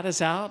cat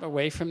is out,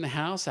 away from the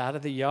house, out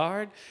of the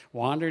yard,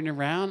 wandering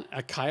around,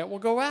 a coyote will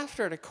go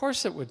after it. Of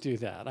course it would do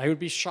that. I would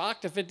be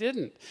shocked if it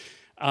didn't.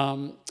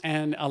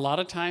 And a lot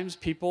of times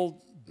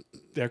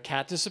their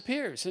cat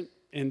disappears.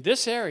 In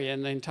this area,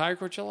 in the entire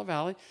Coachella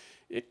Valley,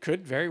 it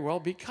could very well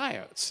be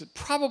coyotes. It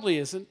probably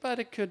isn't, but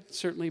it could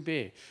certainly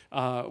be.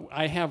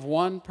 I have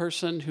one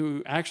person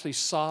who actually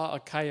saw a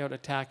coyote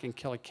attack and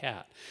kill a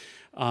cat.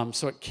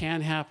 So it can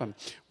happen.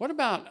 What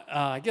about,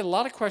 I get a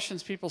lot of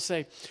questions, people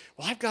say,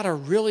 well, I've got a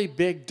really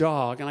big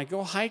dog, and I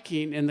go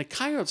hiking, and the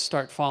coyotes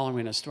start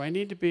following us. Do I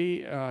need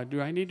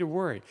to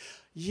worry?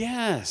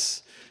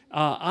 Yes.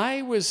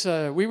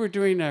 We were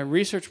doing a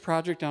research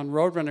project on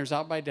roadrunners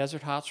out by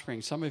Desert Hot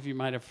Springs. Some of you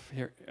might have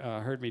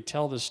heard me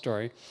tell this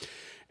story.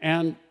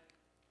 And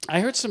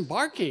I heard some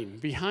barking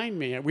behind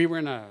me. We were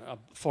in a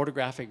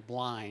photographic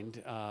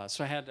blind,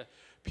 so I had to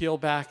peel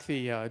back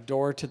the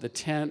door to the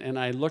tent, and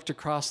I looked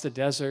across the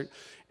desert,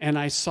 and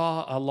I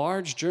saw a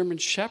large German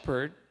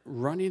Shepherd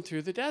running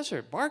through the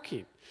desert,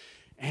 barking.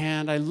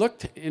 And I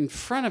looked in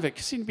front of it,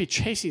 it seemed to be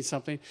chasing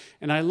something,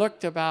 and I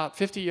looked about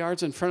 50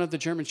 yards in front of the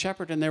German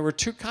Shepherd, and there were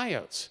two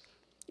coyotes.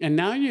 And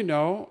now you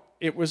know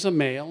it was a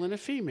male and a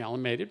female, a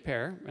mated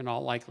pair, in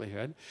all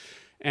likelihood.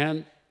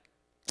 And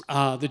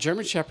the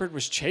German Shepherd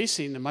was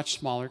chasing the much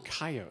smaller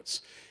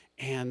coyotes.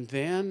 And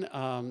then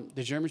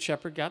the German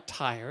Shepherd got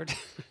tired,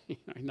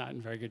 not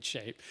in very good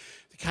shape.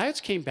 The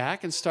coyotes came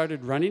back and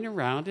started running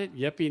around it,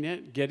 yipping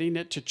it, getting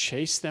it to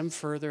chase them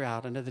further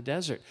out into the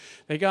desert.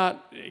 They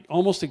got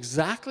almost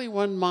exactly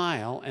 1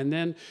 mile, and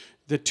then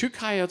the two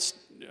coyotes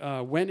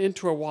went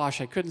into a wash.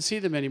 I couldn't see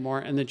them anymore,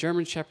 and the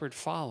German Shepherd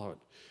followed.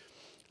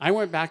 I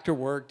went back to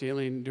work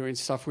doing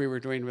stuff we were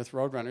doing with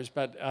roadrunners,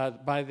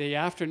 but by the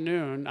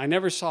afternoon, I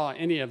never saw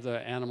any of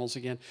the animals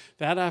again.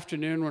 That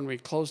afternoon, when we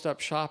closed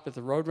up shop at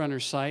the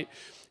roadrunner site,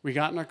 we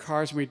got in our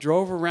cars and we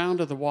drove around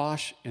to the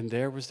wash, and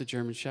there was the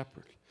German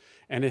Shepherd.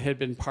 And it had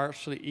been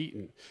partially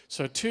eaten.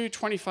 So two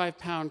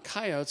 25-pound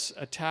coyotes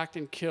attacked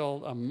and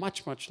killed a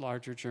much, much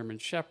larger German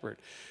Shepherd.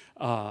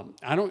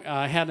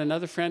 I had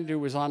another friend who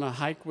was on a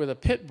hike with a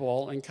pit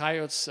bull, and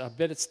coyotes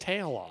bit its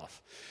tail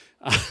off.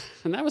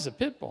 And that was a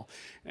pit bull.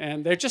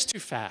 And they're just too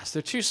fast.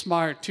 They're too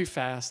smart, too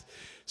fast.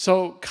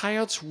 So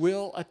coyotes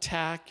will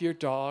attack your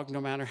dog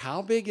no matter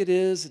how big it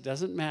is. It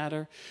doesn't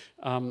matter.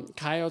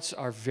 Coyotes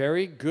are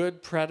very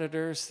good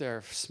predators.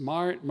 They're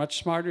smart,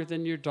 much smarter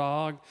than your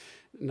dog.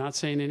 Not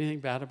saying anything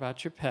bad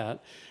about your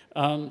pet.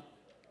 And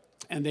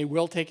they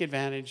will take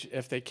advantage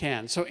if they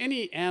can. So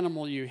any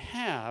animal you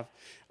have,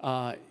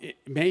 it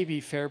may be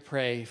fair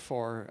prey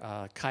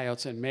for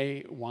coyotes and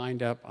may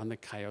wind up on the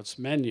coyote's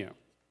menu.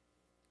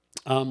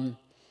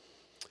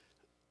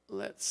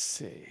 Let's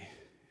see.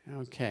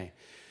 Okay.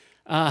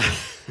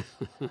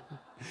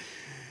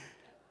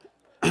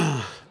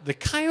 The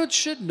coyotes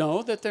should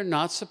know that they're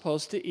not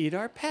supposed to eat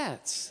our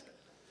pets.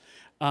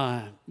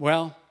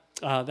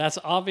 That's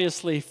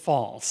obviously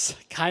false.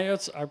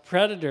 Coyotes are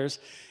predators.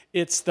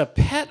 It's the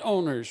pet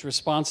owner's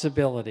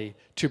responsibility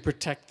to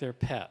protect their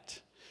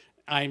pet.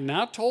 I've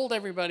now told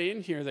everybody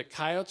in here that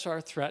coyotes are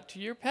a threat to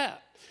your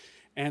pet.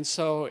 And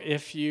so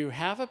if you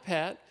have a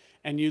pet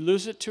and you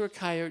lose it to a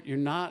coyote, you're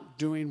not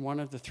doing one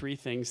of the 3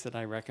 things that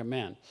I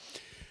recommend.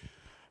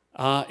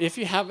 If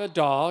you have a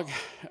dog,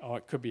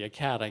 it could be a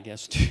cat, I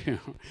guess, too.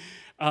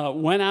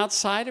 When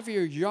outside of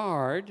your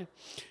yard,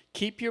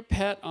 keep your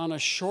pet on a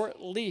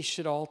short leash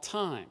at all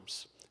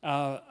times.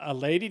 A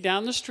lady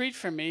down the street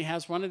from me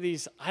has one of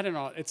these, I don't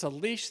know, it's a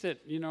leash that,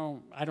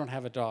 I don't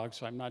have a dog,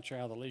 so I'm not sure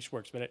how the leash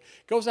works, but it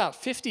goes out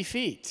 50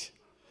 feet.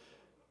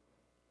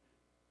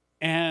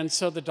 And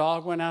so the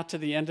dog went out to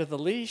the end of the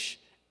leash,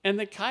 and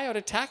the coyote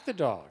attacked the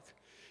dog.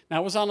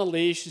 Now, it was on a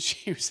leash, and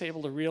she was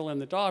able to reel in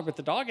the dog, but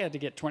the dog had to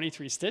get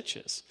 23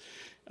 stitches.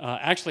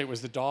 Actually, it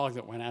was the dog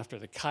that went after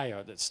the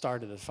coyote that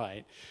started the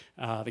fight.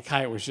 The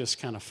coyote was just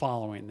kind of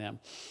following them.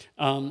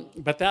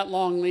 But that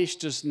long leash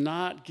does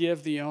not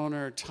give the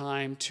owner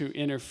time to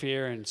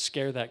interfere and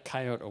scare that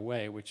coyote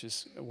away, which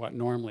is what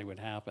normally would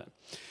happen.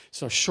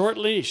 So short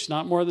leash,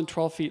 not more than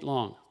 12 feet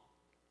long.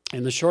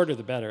 And the shorter,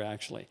 the better,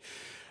 actually.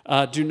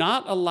 Do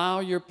not allow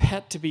your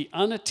pet to be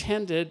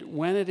unattended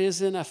when it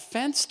is in a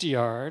fenced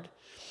yard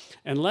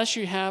unless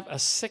you have a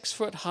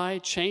 6-foot-high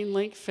chain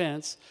link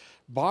fence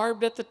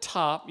barbed at the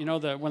top, you know,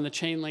 when the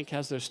chain link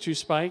has those 2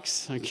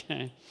 spikes,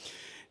 okay,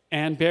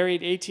 and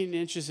buried 18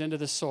 inches into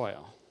the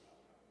soil.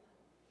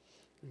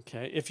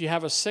 Okay, if you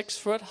have a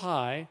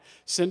 6-foot-high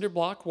cinder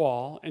block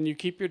wall and you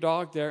keep your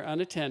dog there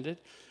unattended,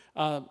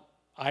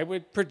 I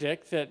would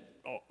predict that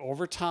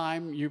over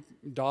time, your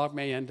dog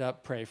may end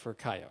up prey for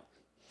coyote.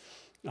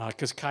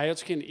 Because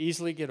coyotes can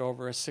easily get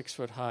over a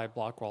 6-foot-high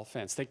block wall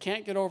fence. They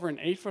can't get over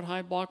an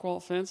 8-foot-high block wall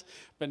fence,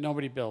 but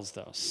nobody builds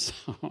those.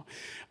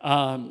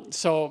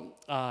 So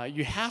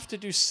you have to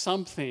do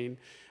something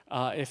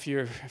if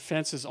your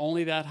fence is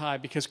only that high,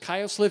 because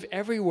coyotes live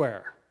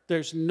everywhere.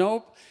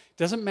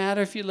 Doesn't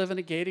matter if you live in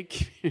a gated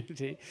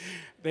community,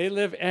 they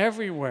live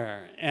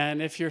everywhere.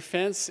 And if your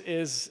fence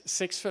is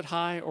 6 foot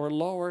high or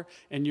lower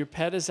and your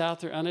pet is out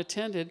there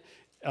unattended,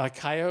 a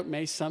coyote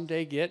may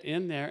someday get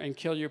in there and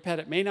kill your pet.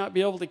 It may not be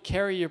able to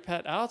carry your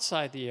pet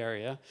outside the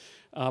area,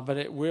 but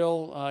it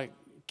will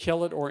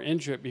kill it or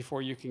injure it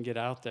before you can get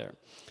out there.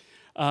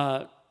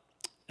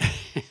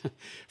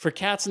 For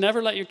cats,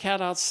 never let your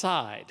cat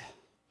outside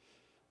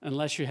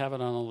unless you have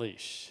it on a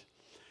leash.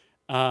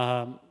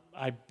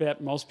 I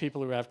bet most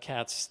people who have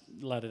cats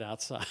let it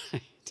outside.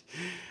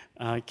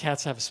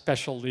 Cats have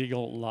special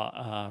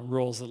legal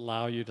rules that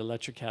allow you to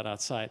let your cat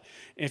outside.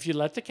 If you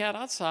let the cat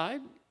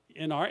outside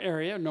in our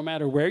area, no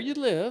matter where you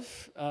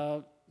live,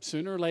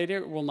 sooner or later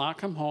it will not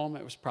come home.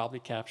 It was probably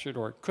captured,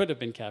 or could have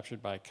been captured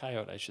by a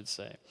coyote, I should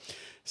say.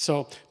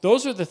 So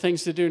those are the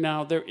things to do.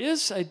 Now, there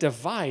is a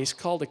device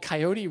called a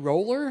Coyote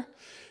roller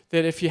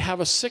that if you have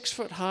a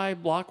 6-foot-high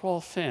block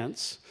wall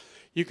fence,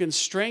 you can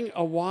string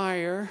a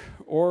wire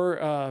or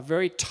a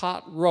very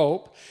taut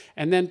rope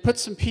and then put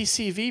some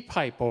PCV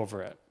pipe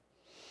over it.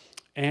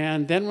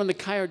 And then when the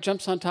coyote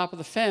jumps on top of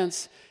the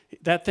fence,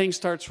 that thing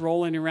starts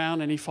rolling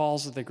around and he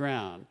falls to the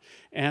ground.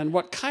 And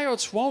what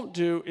coyotes won't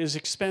do is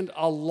expend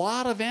a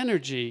lot of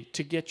energy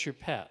to get your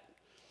pet.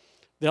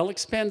 They'll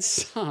expend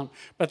some,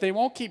 but they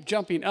won't keep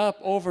jumping up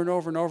over and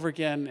over and over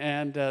again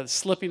and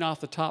slipping off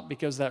the top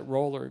because that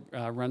roller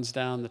runs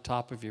down the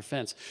top of your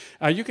fence.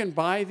 You can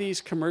buy these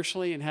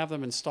commercially and have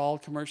them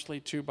installed commercially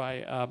too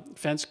by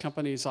fence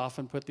companies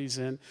often put these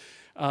in.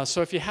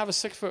 So if you have a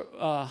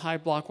 6-foot-high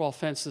block wall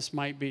fence, this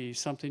might be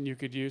something you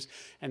could use.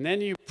 And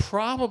then you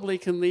probably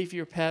can leave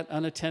your pet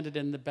unattended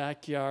in the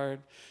backyard,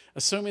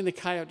 assuming the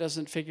coyote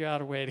doesn't figure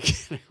out a way to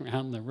get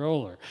around the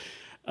roller.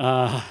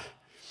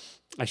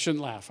 I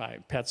shouldn't laugh.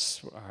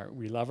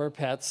 We love our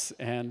pets,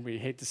 and we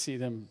hate to see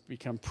them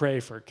become prey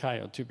for a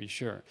coyote, to be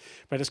sure.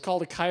 But it's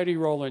called a Coyote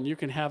roller, and you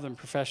can have them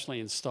professionally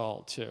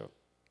installed, too.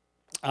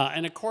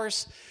 And, of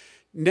course,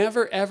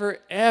 never, ever,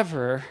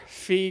 ever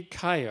feed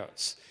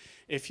coyotes.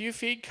 If you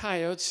feed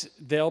coyotes,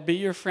 they'll be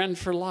your friend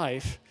for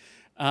life.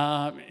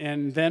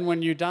 And then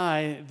when you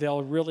die,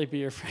 they'll really be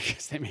your friend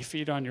because they may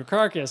feed on your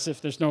carcass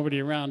if there's nobody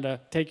around to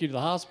take you to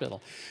the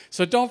hospital.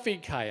 So don't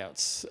feed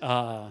coyotes.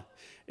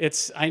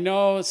 I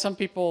know some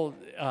people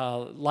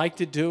like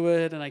to do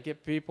it, and I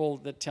get people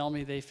that tell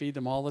me they feed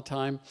them all the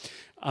time.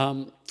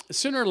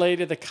 Sooner or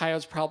later, the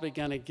coyote's probably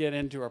going to get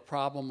into a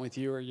problem with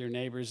you or your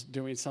neighbors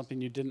doing something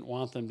you didn't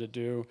want them to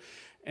do,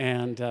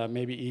 and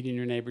maybe eating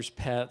your neighbor's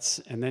pets,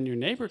 and then your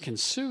neighbor can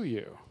sue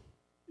you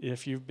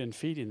if you've been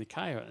feeding the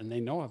coyote, and they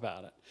know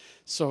about it.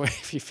 So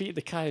if you feed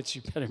the coyotes,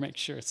 you better make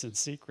sure it's in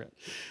secret.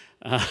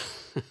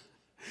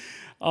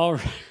 All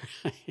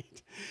right.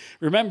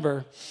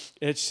 Remember,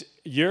 it's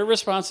your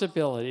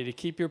responsibility to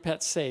keep your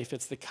pet safe.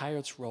 It's the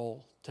coyote's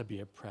role to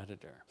be a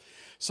predator.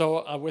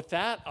 So with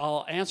that,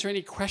 I'll answer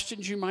any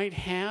questions you might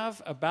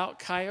have about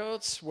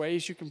coyotes,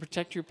 ways you can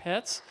protect your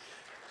pets.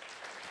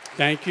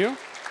 Thank you.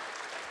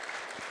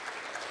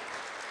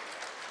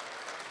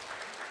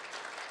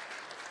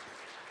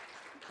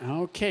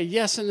 Okay,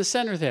 yes, in the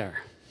center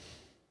there.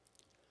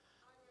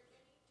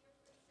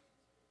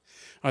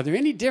 Are there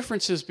any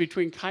differences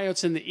between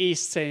coyotes in the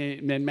east, say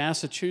in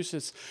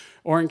Massachusetts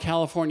or in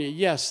California?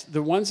 Yes,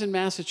 the ones in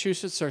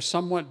Massachusetts are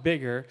somewhat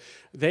bigger.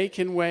 They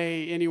can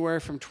weigh anywhere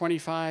from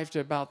 25 to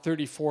about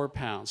 34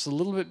 pounds. A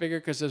little bit bigger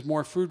because there's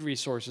more food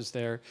resources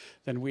there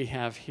than we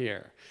have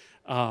here.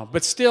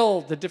 But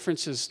still, the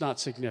difference is not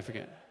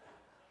significant.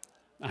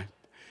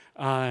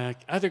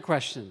 Other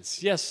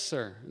questions? Yes,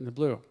 sir, in the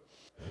blue.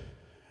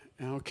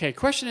 Okay,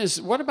 question is,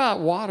 what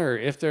about water?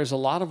 If there's a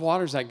lot of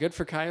water, is that good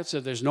for coyotes?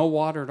 If there's no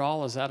water at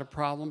all, is that a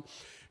problem?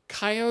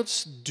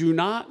 Coyotes do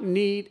not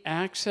need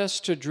access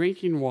to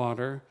drinking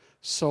water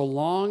so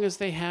long as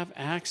they have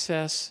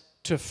access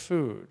to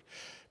food,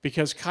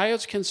 because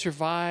coyotes can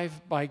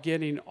survive by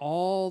getting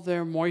all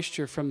their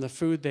moisture from the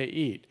food they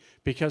eat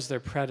because they're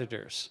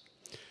predators.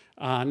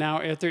 Now,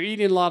 if they're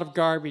eating a lot of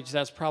garbage,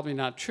 that's probably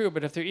not true,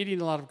 but if they're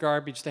eating a lot of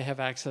garbage, they have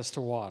access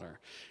to water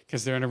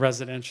because they're in a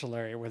residential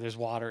area where there's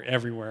water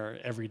everywhere,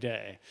 every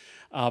day.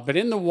 But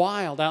in the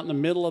wild, out in the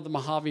middle of the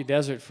Mojave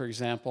Desert, for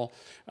example,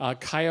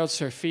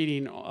 coyotes are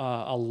feeding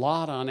a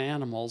lot on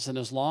animals, and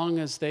as long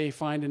as they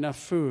find enough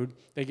food,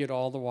 they get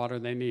all the water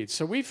they need.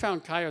 So we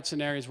found coyotes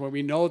in areas where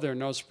we know there are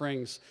no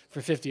springs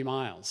for 50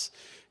 miles,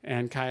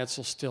 and coyotes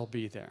will still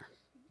be there.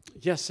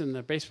 Yes, in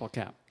the baseball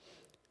cap.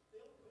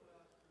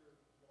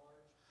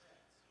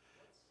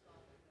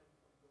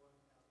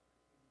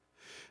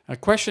 The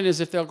question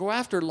is, if they'll go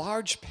after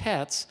large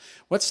pets,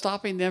 what's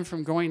stopping them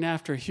from going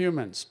after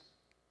humans?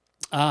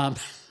 Not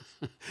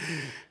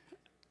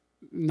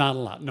a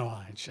lot.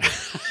 No,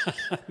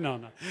 no,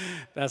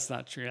 that's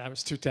not true. That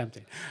was too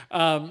tempting.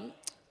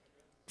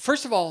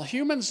 First of all,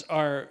 humans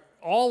are,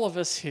 all of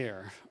us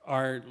here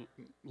are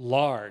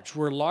large.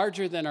 We're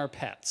larger than our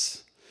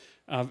pets.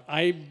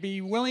 I'd be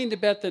willing to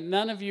bet that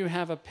none of you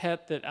have a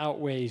pet that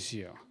outweighs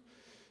you.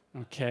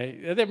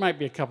 Okay? There might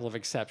be a couple of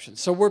exceptions.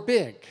 So we're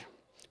big.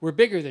 We're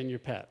bigger than your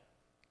pet.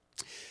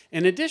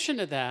 In addition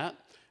to that,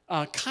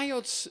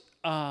 coyotes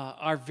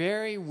are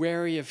very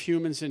wary of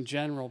humans in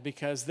general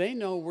because they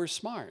know we're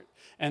smart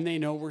and they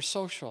know we're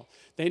social.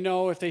 They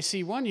know if they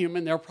see one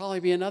human, there'll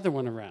probably be another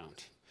one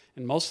around.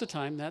 And most of the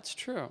time, that's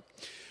true.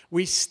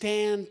 We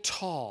stand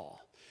tall.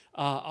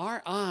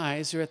 Our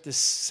eyes are at the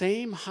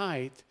same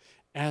height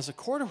as a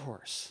quarter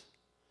horse.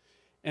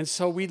 And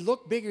so we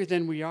look bigger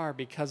than we are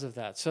because of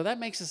that. So that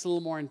makes us a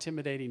little more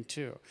intimidating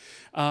too.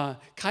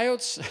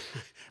 Coyotes,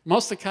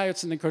 most of the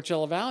coyotes in the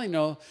Coachella Valley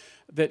know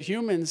that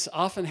humans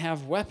often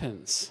have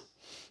weapons.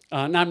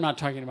 And I'm not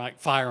talking about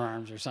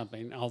firearms or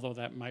something, although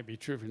that might be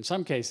true in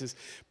some cases,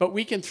 but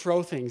we can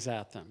throw things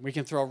at them. We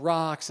can throw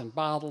rocks and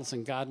bottles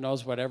and God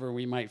knows whatever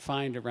we might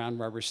find around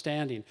where we're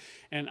standing.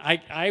 And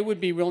I would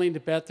be willing to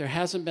bet there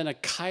hasn't been a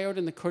coyote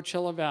in the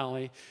Coachella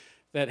Valley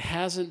that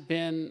hasn't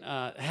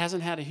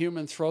had a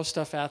human throw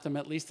stuff at them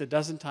at least a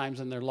dozen times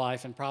in their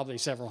life, and probably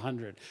several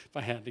hundred, if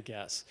I had to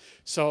guess.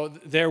 So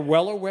they're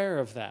well aware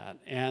of that,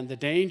 and the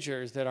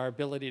dangers that our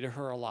ability to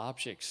hurl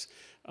objects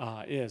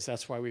is.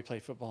 That's why we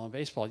play football and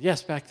baseball.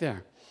 Yes, back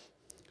there.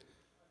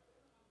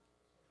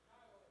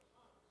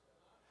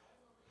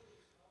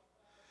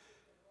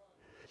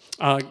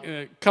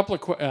 A couple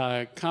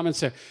of comments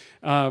there.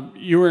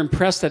 You were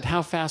impressed at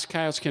how fast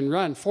coyotes can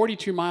run.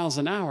 42 miles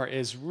an hour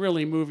is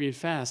really moving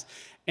fast.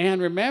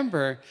 And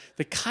remember,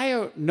 the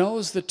coyote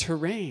knows the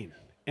terrain,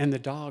 and the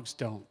dogs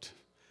don't.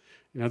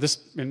 You know, this,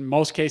 in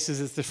most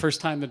cases, it's the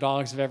first time the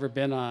dogs have ever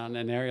been on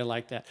an area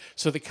like that.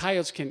 So the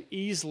coyotes can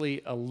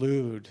easily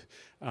elude.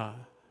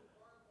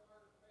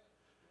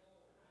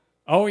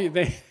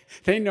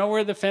 They know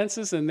where the fence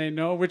is, and they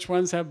know which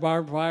ones have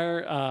barbed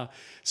wire.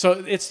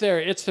 So it's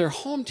their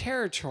home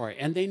territory,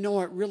 and they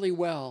know it really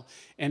well,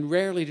 and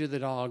rarely do the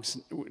dogs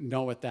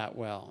know it that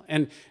well.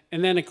 And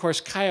then, of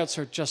course, coyotes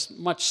are just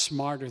much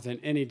smarter than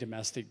any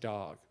domestic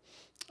dog.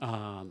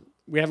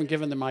 We haven't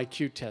given them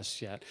IQ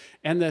tests yet.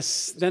 And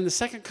then the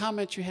second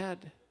comment you had?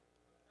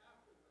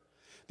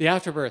 The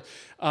afterbirth.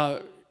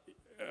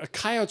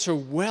 Coyotes are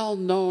well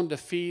known to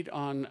feed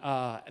on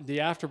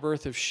the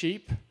afterbirth of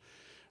sheep.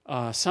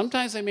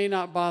 Sometimes they may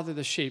not bother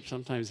the sheep,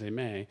 sometimes they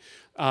may,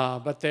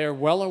 but they're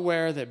well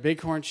aware that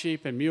bighorn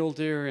sheep and mule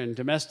deer and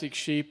domestic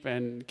sheep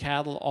and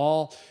cattle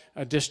all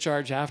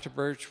discharge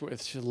afterbirth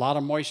with a lot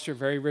of moisture,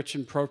 very rich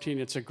in protein.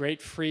 It's a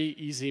great, free,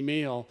 easy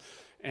meal,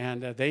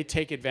 and they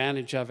take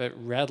advantage of it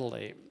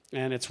readily.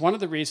 And it's one of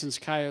the reasons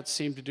coyotes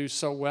seem to do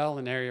so well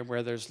in an area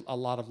where there's a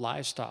lot of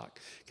livestock,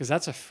 because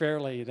that's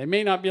they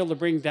may not be able to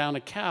bring down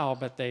a cow,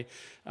 but they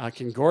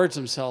can gorge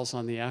themselves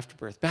on the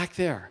afterbirth. Back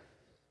there.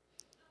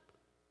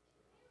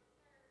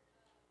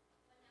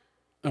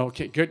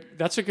 Okay, good.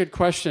 That's a good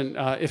question.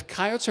 If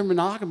coyotes are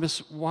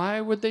monogamous, why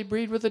would they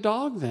breed with a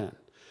dog then?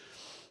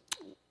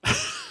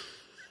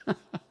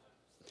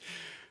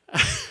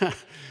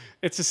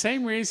 It's the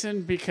same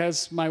reason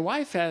because my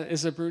wife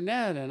is a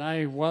brunette and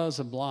I was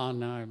a blonde.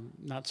 Now I'm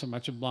not so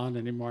much a blonde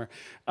anymore.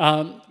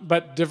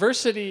 But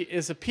diversity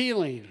is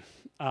appealing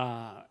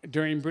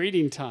during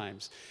breeding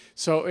times.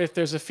 So if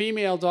there's a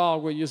female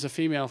dog, we'll use a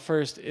female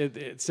first.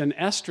 It's an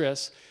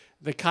estrus.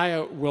 The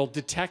coyote will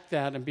detect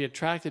that and be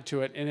attracted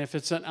to it. And if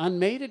it's an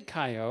unmated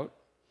coyote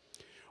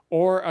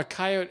or a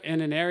coyote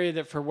in an area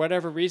that for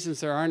whatever reasons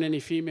there aren't any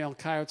female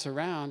coyotes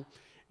around,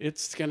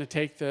 it's going to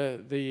take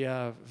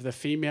the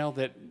female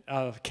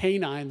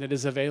canine that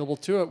is available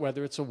to it,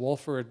 whether it's a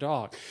wolf or a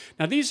dog.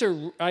 Now these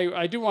are,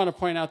 I do want to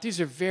point out,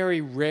 these are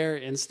very rare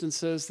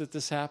instances that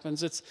this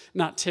happens. It's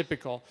not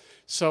typical.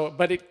 So,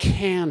 but it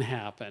can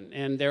happen,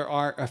 and there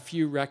are a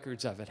few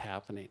records of it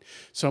happening.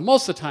 So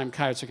most of the time,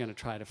 coyotes are going to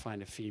try to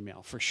find a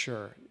female, for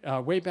sure.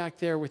 Way back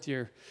there with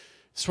your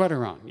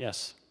sweater on,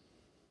 yes.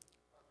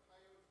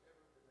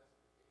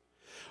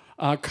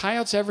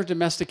 Coyotes ever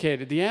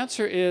domesticated?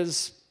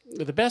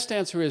 The best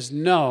answer is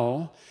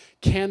no.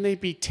 Can they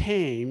be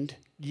tamed?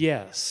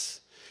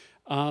 Yes.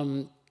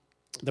 I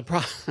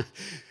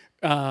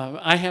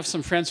have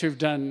some friends who've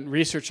done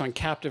research on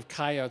captive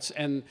coyotes,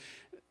 and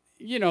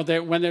you know,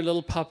 when they're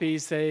little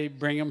puppies, they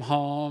bring them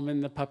home,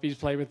 and the puppies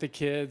play with the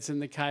kids,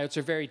 and the coyotes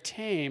are very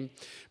tame,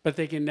 but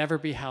they can never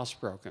be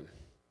housebroken.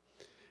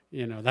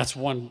 You know, that's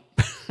one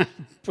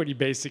pretty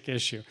basic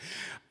issue.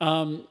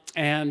 They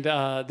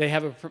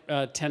have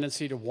a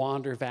tendency to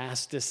wander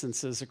vast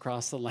distances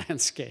across the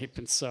landscape,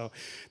 and so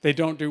they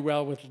don't do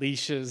well with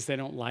leashes. They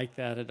don't like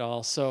that at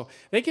all. So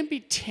they can be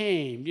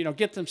tamed, you know,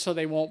 get them so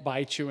they won't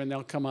bite you, and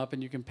they'll come up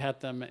and you can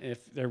pet them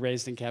if they're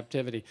raised in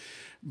captivity.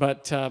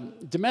 But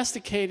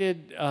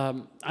domesticated,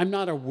 I'm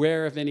not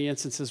aware of any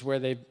instances where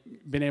they've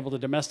been able to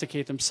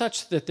domesticate them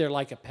such that they're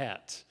like a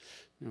pet.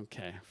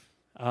 Okay.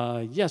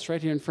 Yes,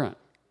 right here in front.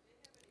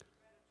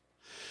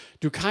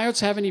 Do coyotes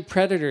have any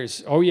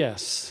predators? Oh,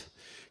 yes.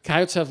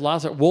 Coyotes have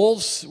lots of...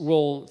 Wolves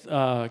will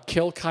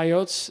kill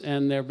coyotes,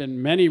 and there have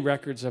been many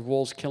records of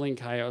wolves killing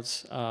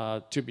coyotes,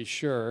 to be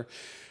sure.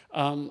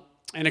 And,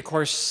 of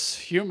course,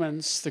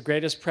 humans, the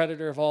greatest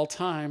predator of all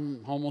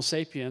time, Homo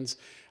sapiens,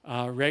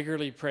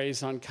 regularly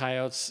preys on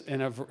coyotes,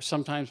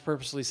 sometimes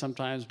purposely,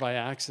 sometimes by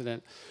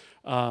accident.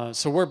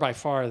 So we're by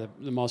far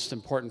the most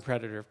important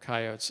predator of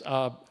coyotes.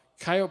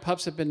 Coyote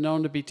pups have been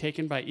known to be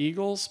taken by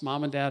eagles.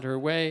 Mom and dad are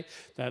away.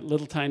 That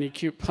little tiny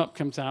cute pup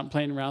comes out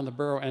playing around the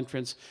burrow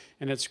entrance,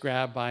 and it's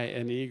grabbed by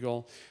an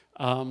eagle.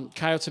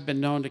 Coyotes have been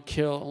known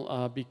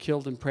to be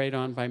killed and preyed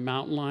on by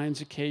mountain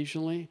lions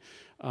occasionally.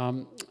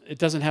 It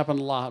doesn't happen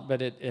a lot,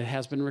 but it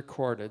has been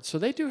recorded. So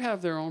they do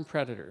have their own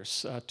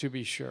predators, to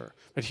be sure.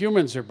 But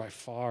humans are by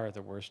far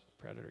the worst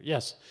predator.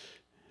 Yes?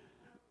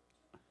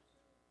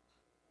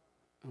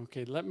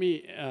 Okay, let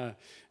me...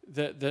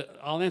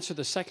 I'll answer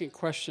the second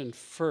question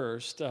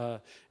first,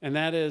 and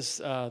that is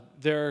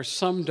there are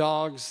some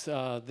dogs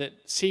that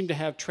seem to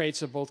have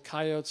traits of both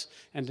coyotes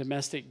and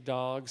domestic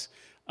dogs.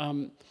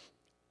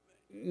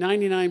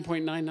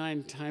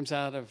 99.99 times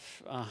out of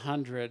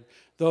 100,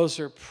 those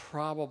are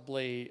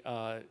probably,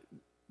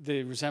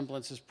 the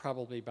resemblance is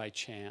probably by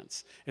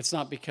chance. It's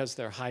not because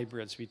they're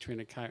hybrids between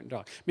a coyote and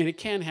dog. I mean, it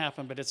can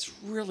happen, but it's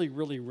really,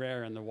 really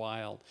rare in the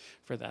wild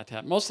for that to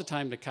happen. Most of the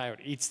time, the coyote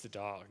eats the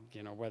dog,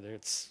 you know, whether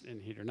it's in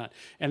heat or not.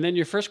 And then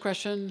your first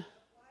question?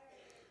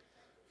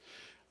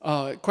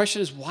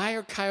 Question is, why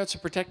are coyotes a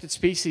protected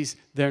species?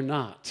 They're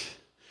not.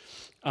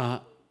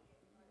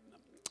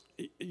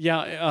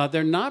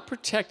 They're not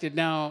protected.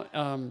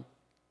 Now,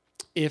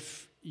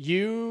 if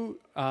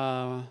you,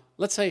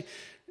 let's say,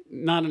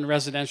 not in a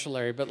residential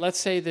area, but let's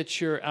say that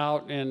you're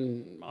out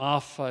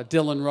off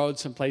Dillon Road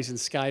someplace in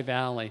Sky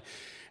Valley.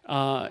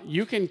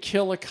 You can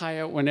kill a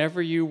coyote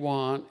whenever you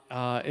want,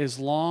 as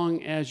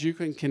long as you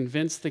can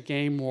convince the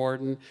game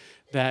warden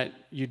that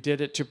you did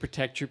it to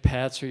protect your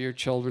pets or your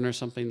children or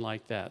something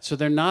like that. So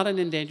they're not an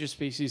endangered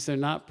species. They're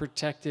not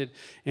protected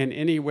in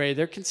any way.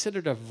 They're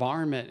considered a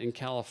varmint in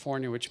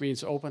California, which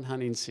means open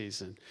hunting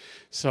season.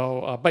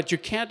 So, but you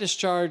can't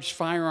discharge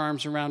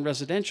firearms around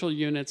residential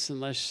units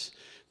unless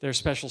there are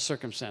special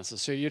circumstances.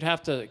 So you'd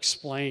have to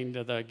explain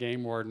to the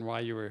game warden why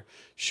you were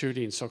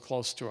shooting so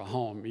close to a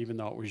home, even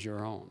though it was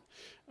your own,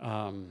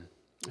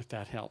 if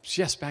that helps.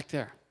 Yes, back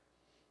there.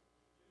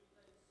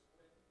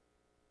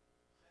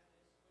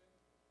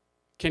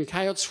 Can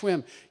coyotes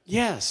swim?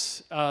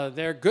 Yes,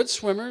 they're good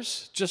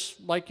swimmers, just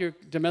like your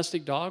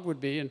domestic dog would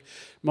be in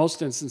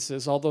most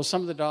instances, although some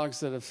of the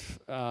dogs that have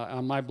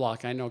on my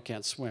block I know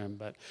can't swim,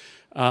 but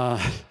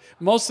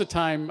most of the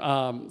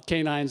time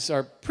canines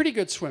are pretty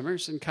good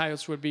swimmers, and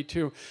coyotes would be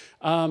too.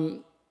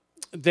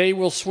 They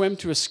will swim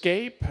to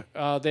escape.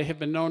 They have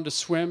been known to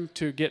swim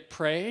to get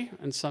prey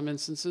in some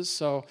instances,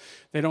 so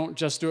they don't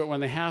just do it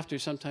when they have to.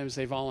 Sometimes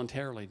they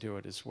voluntarily do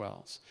it as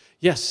well.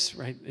 Yes,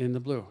 right in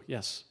the blue,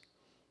 yes.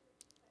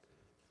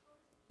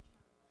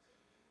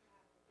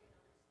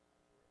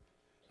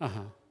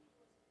 Uh-huh.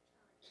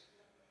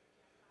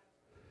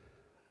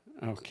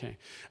 Okay.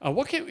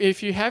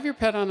 If you have your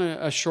pet on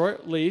a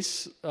short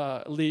leash,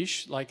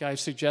 like I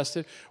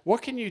suggested,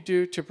 what can you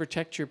do to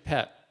protect your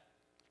pet?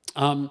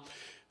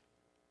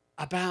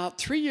 About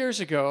 3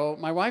 years ago,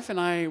 my wife and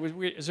I,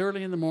 it was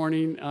early in the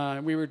morning,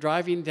 we were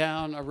driving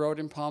down a road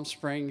in Palm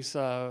Springs,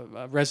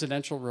 a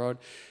residential road,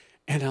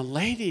 and a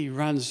lady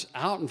runs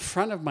out in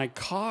front of my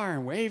car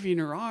and waving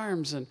her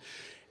arms,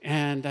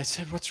 and I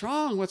said, "What's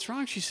wrong? What's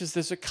wrong?" She says,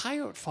 "There's a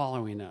coyote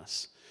following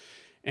us."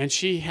 And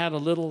she had a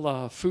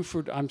little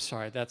foo-foo, I'm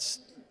sorry, that's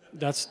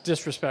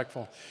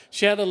disrespectful.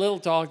 She had a little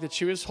dog that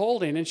she was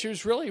holding, and she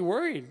was really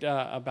worried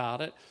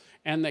about it.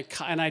 And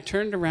I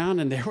turned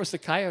around, and there was the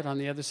coyote on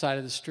the other side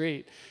of the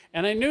street.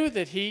 And I knew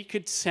that he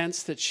could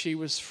sense that she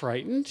was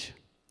frightened.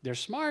 They're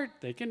smart.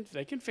 They can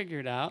figure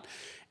it out.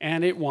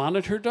 And it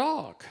wanted her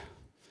dog.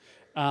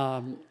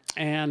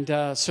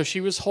 So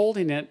she was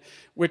holding it,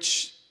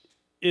 which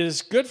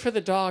is good for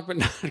the dog, but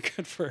not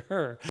good for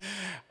her.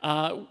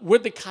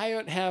 Would the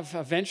coyote have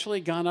eventually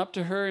gone up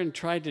to her and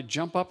tried to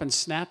jump up and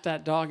snap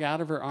that dog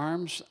out of her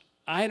arms?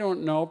 I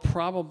don't know,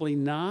 probably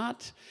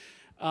not.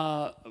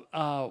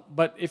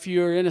 But if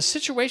you're in a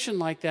situation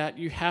like that,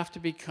 you have to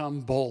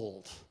become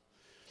bold.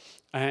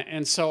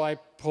 And so I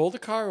pulled the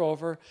car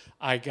over,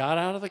 I got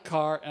out of the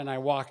car, and I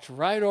walked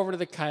right over to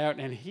the coyote,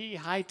 and he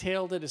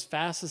hightailed it as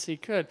fast as he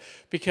could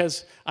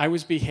because I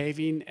was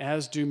behaving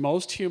as do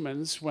most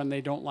humans when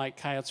they don't like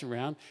coyotes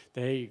around.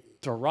 They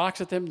throw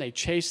rocks at them, they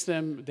chase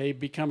them, they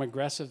become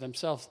aggressive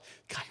themselves.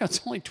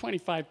 Coyote's only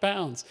 25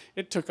 pounds.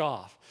 It took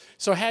off.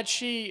 So had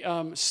she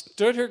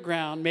stood her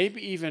ground,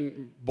 maybe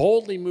even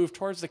boldly moved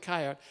towards the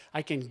coyote,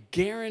 I can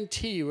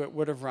guarantee you it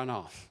would have run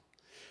off.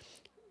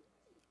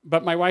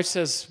 But my wife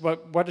says,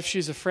 what if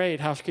she's afraid?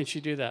 How can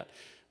she do that?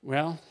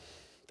 Well,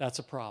 that's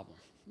a problem.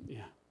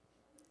 Yeah.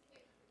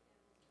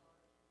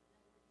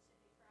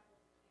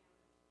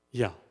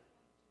 Yeah.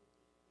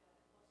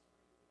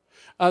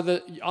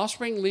 The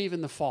offspring leave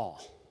in the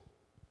fall.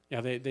 Yeah,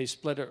 they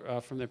split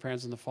from their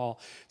parents in the fall.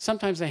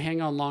 Sometimes they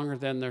hang on longer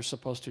than they're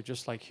supposed to,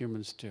 just like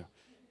humans do.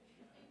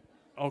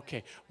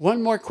 Okay.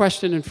 One more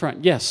question in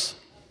front. Yes?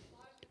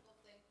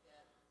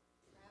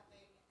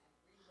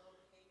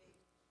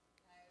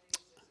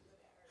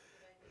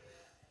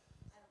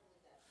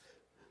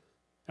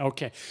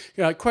 Okay.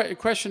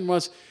 Question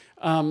was,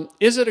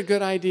 is it a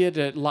good idea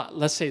to,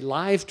 let's say,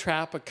 live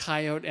trap a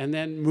coyote and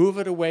then move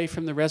it away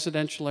from the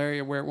residential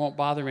area where it won't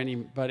bother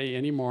anybody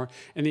anymore?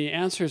 And the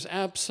answer is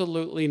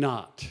absolutely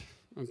not.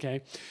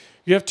 Okay.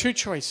 You have two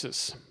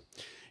choices.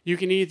 You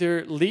can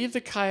either leave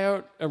the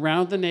coyote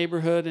around the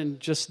neighborhood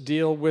and just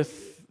deal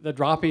with the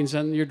droppings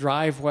in your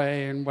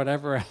driveway and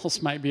whatever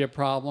else might be a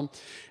problem,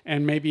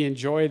 and maybe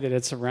enjoy that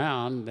it's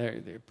around.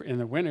 In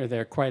the winter,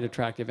 they're quite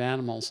attractive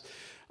animals.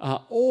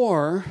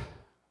 Or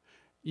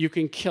you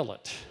can kill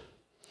it,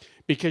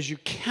 because you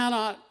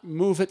cannot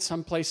move it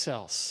someplace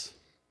else.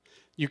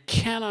 You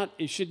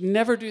should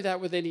never do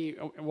that with any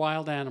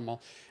wild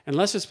animal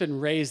unless it's been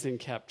raised in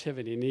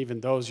captivity, and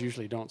even those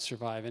usually don't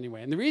survive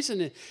anyway. And the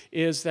reason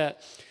is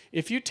that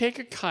if you take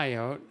a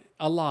coyote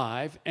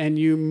alive and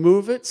you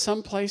move it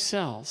someplace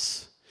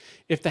else,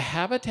 if the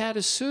habitat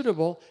is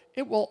suitable,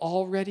 it will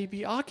already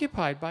be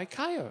occupied by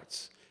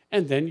coyotes.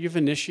 And then you've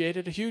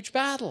initiated a huge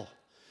battle.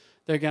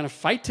 They're going to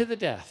fight to the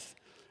death.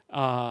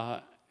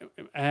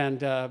 And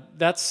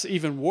that's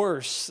even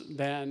worse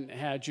than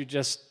had you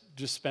just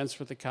dispensed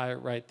with the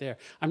coyote right there.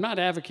 I'm not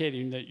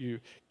advocating that you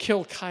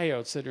kill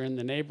coyotes that are in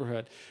the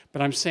neighborhood,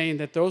 but I'm saying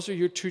that those are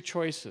your two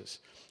choices.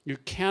 You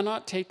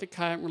cannot take the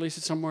coyote and release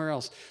it somewhere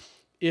else.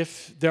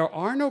 If there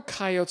are no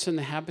coyotes in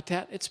the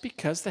habitat, it's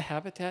because the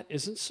habitat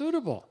isn't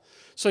suitable.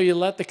 So you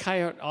let the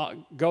coyote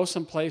go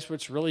someplace where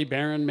it's really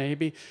barren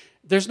maybe.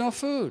 There's no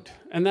food,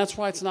 and that's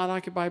why it's not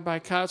occupied by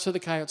coyotes, so the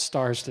coyote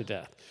starves to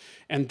death.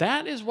 And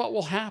that is what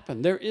will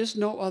happen. There is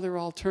no other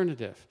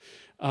alternative.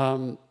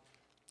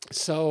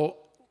 So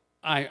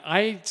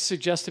I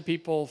suggest to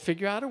people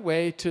figure out a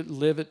way to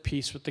live at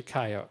peace with the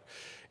coyote.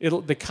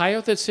 The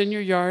coyote that's in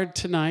your yard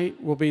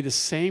tonight will be the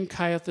same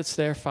coyote that's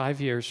there 5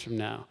 years from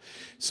now.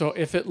 So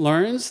if it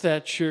learns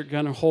that you're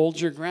going to hold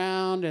your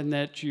ground and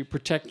that you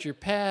protect your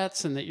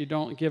pets and that you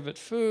don't give it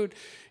food,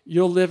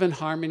 you'll live in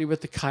harmony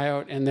with the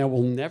coyote, and there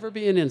will never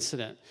be an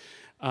incident.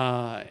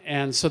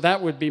 And so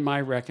that would be my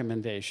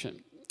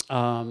recommendation.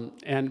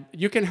 And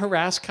you can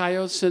harass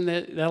coyotes, and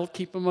that'll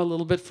keep them a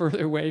little bit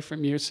further away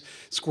from you.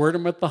 Squirt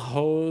them with the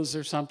hose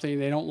or something.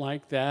 They don't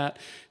like that.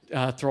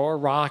 Throw a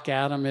rock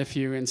at them if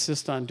you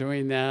insist on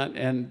doing that,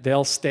 and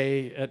they'll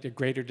stay at a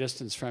greater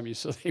distance from you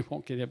so they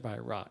won't get hit by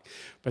a rock.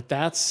 But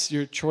that's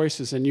your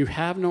choices, and you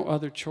have no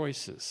other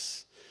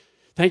choices.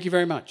 Thank you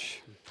very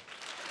much.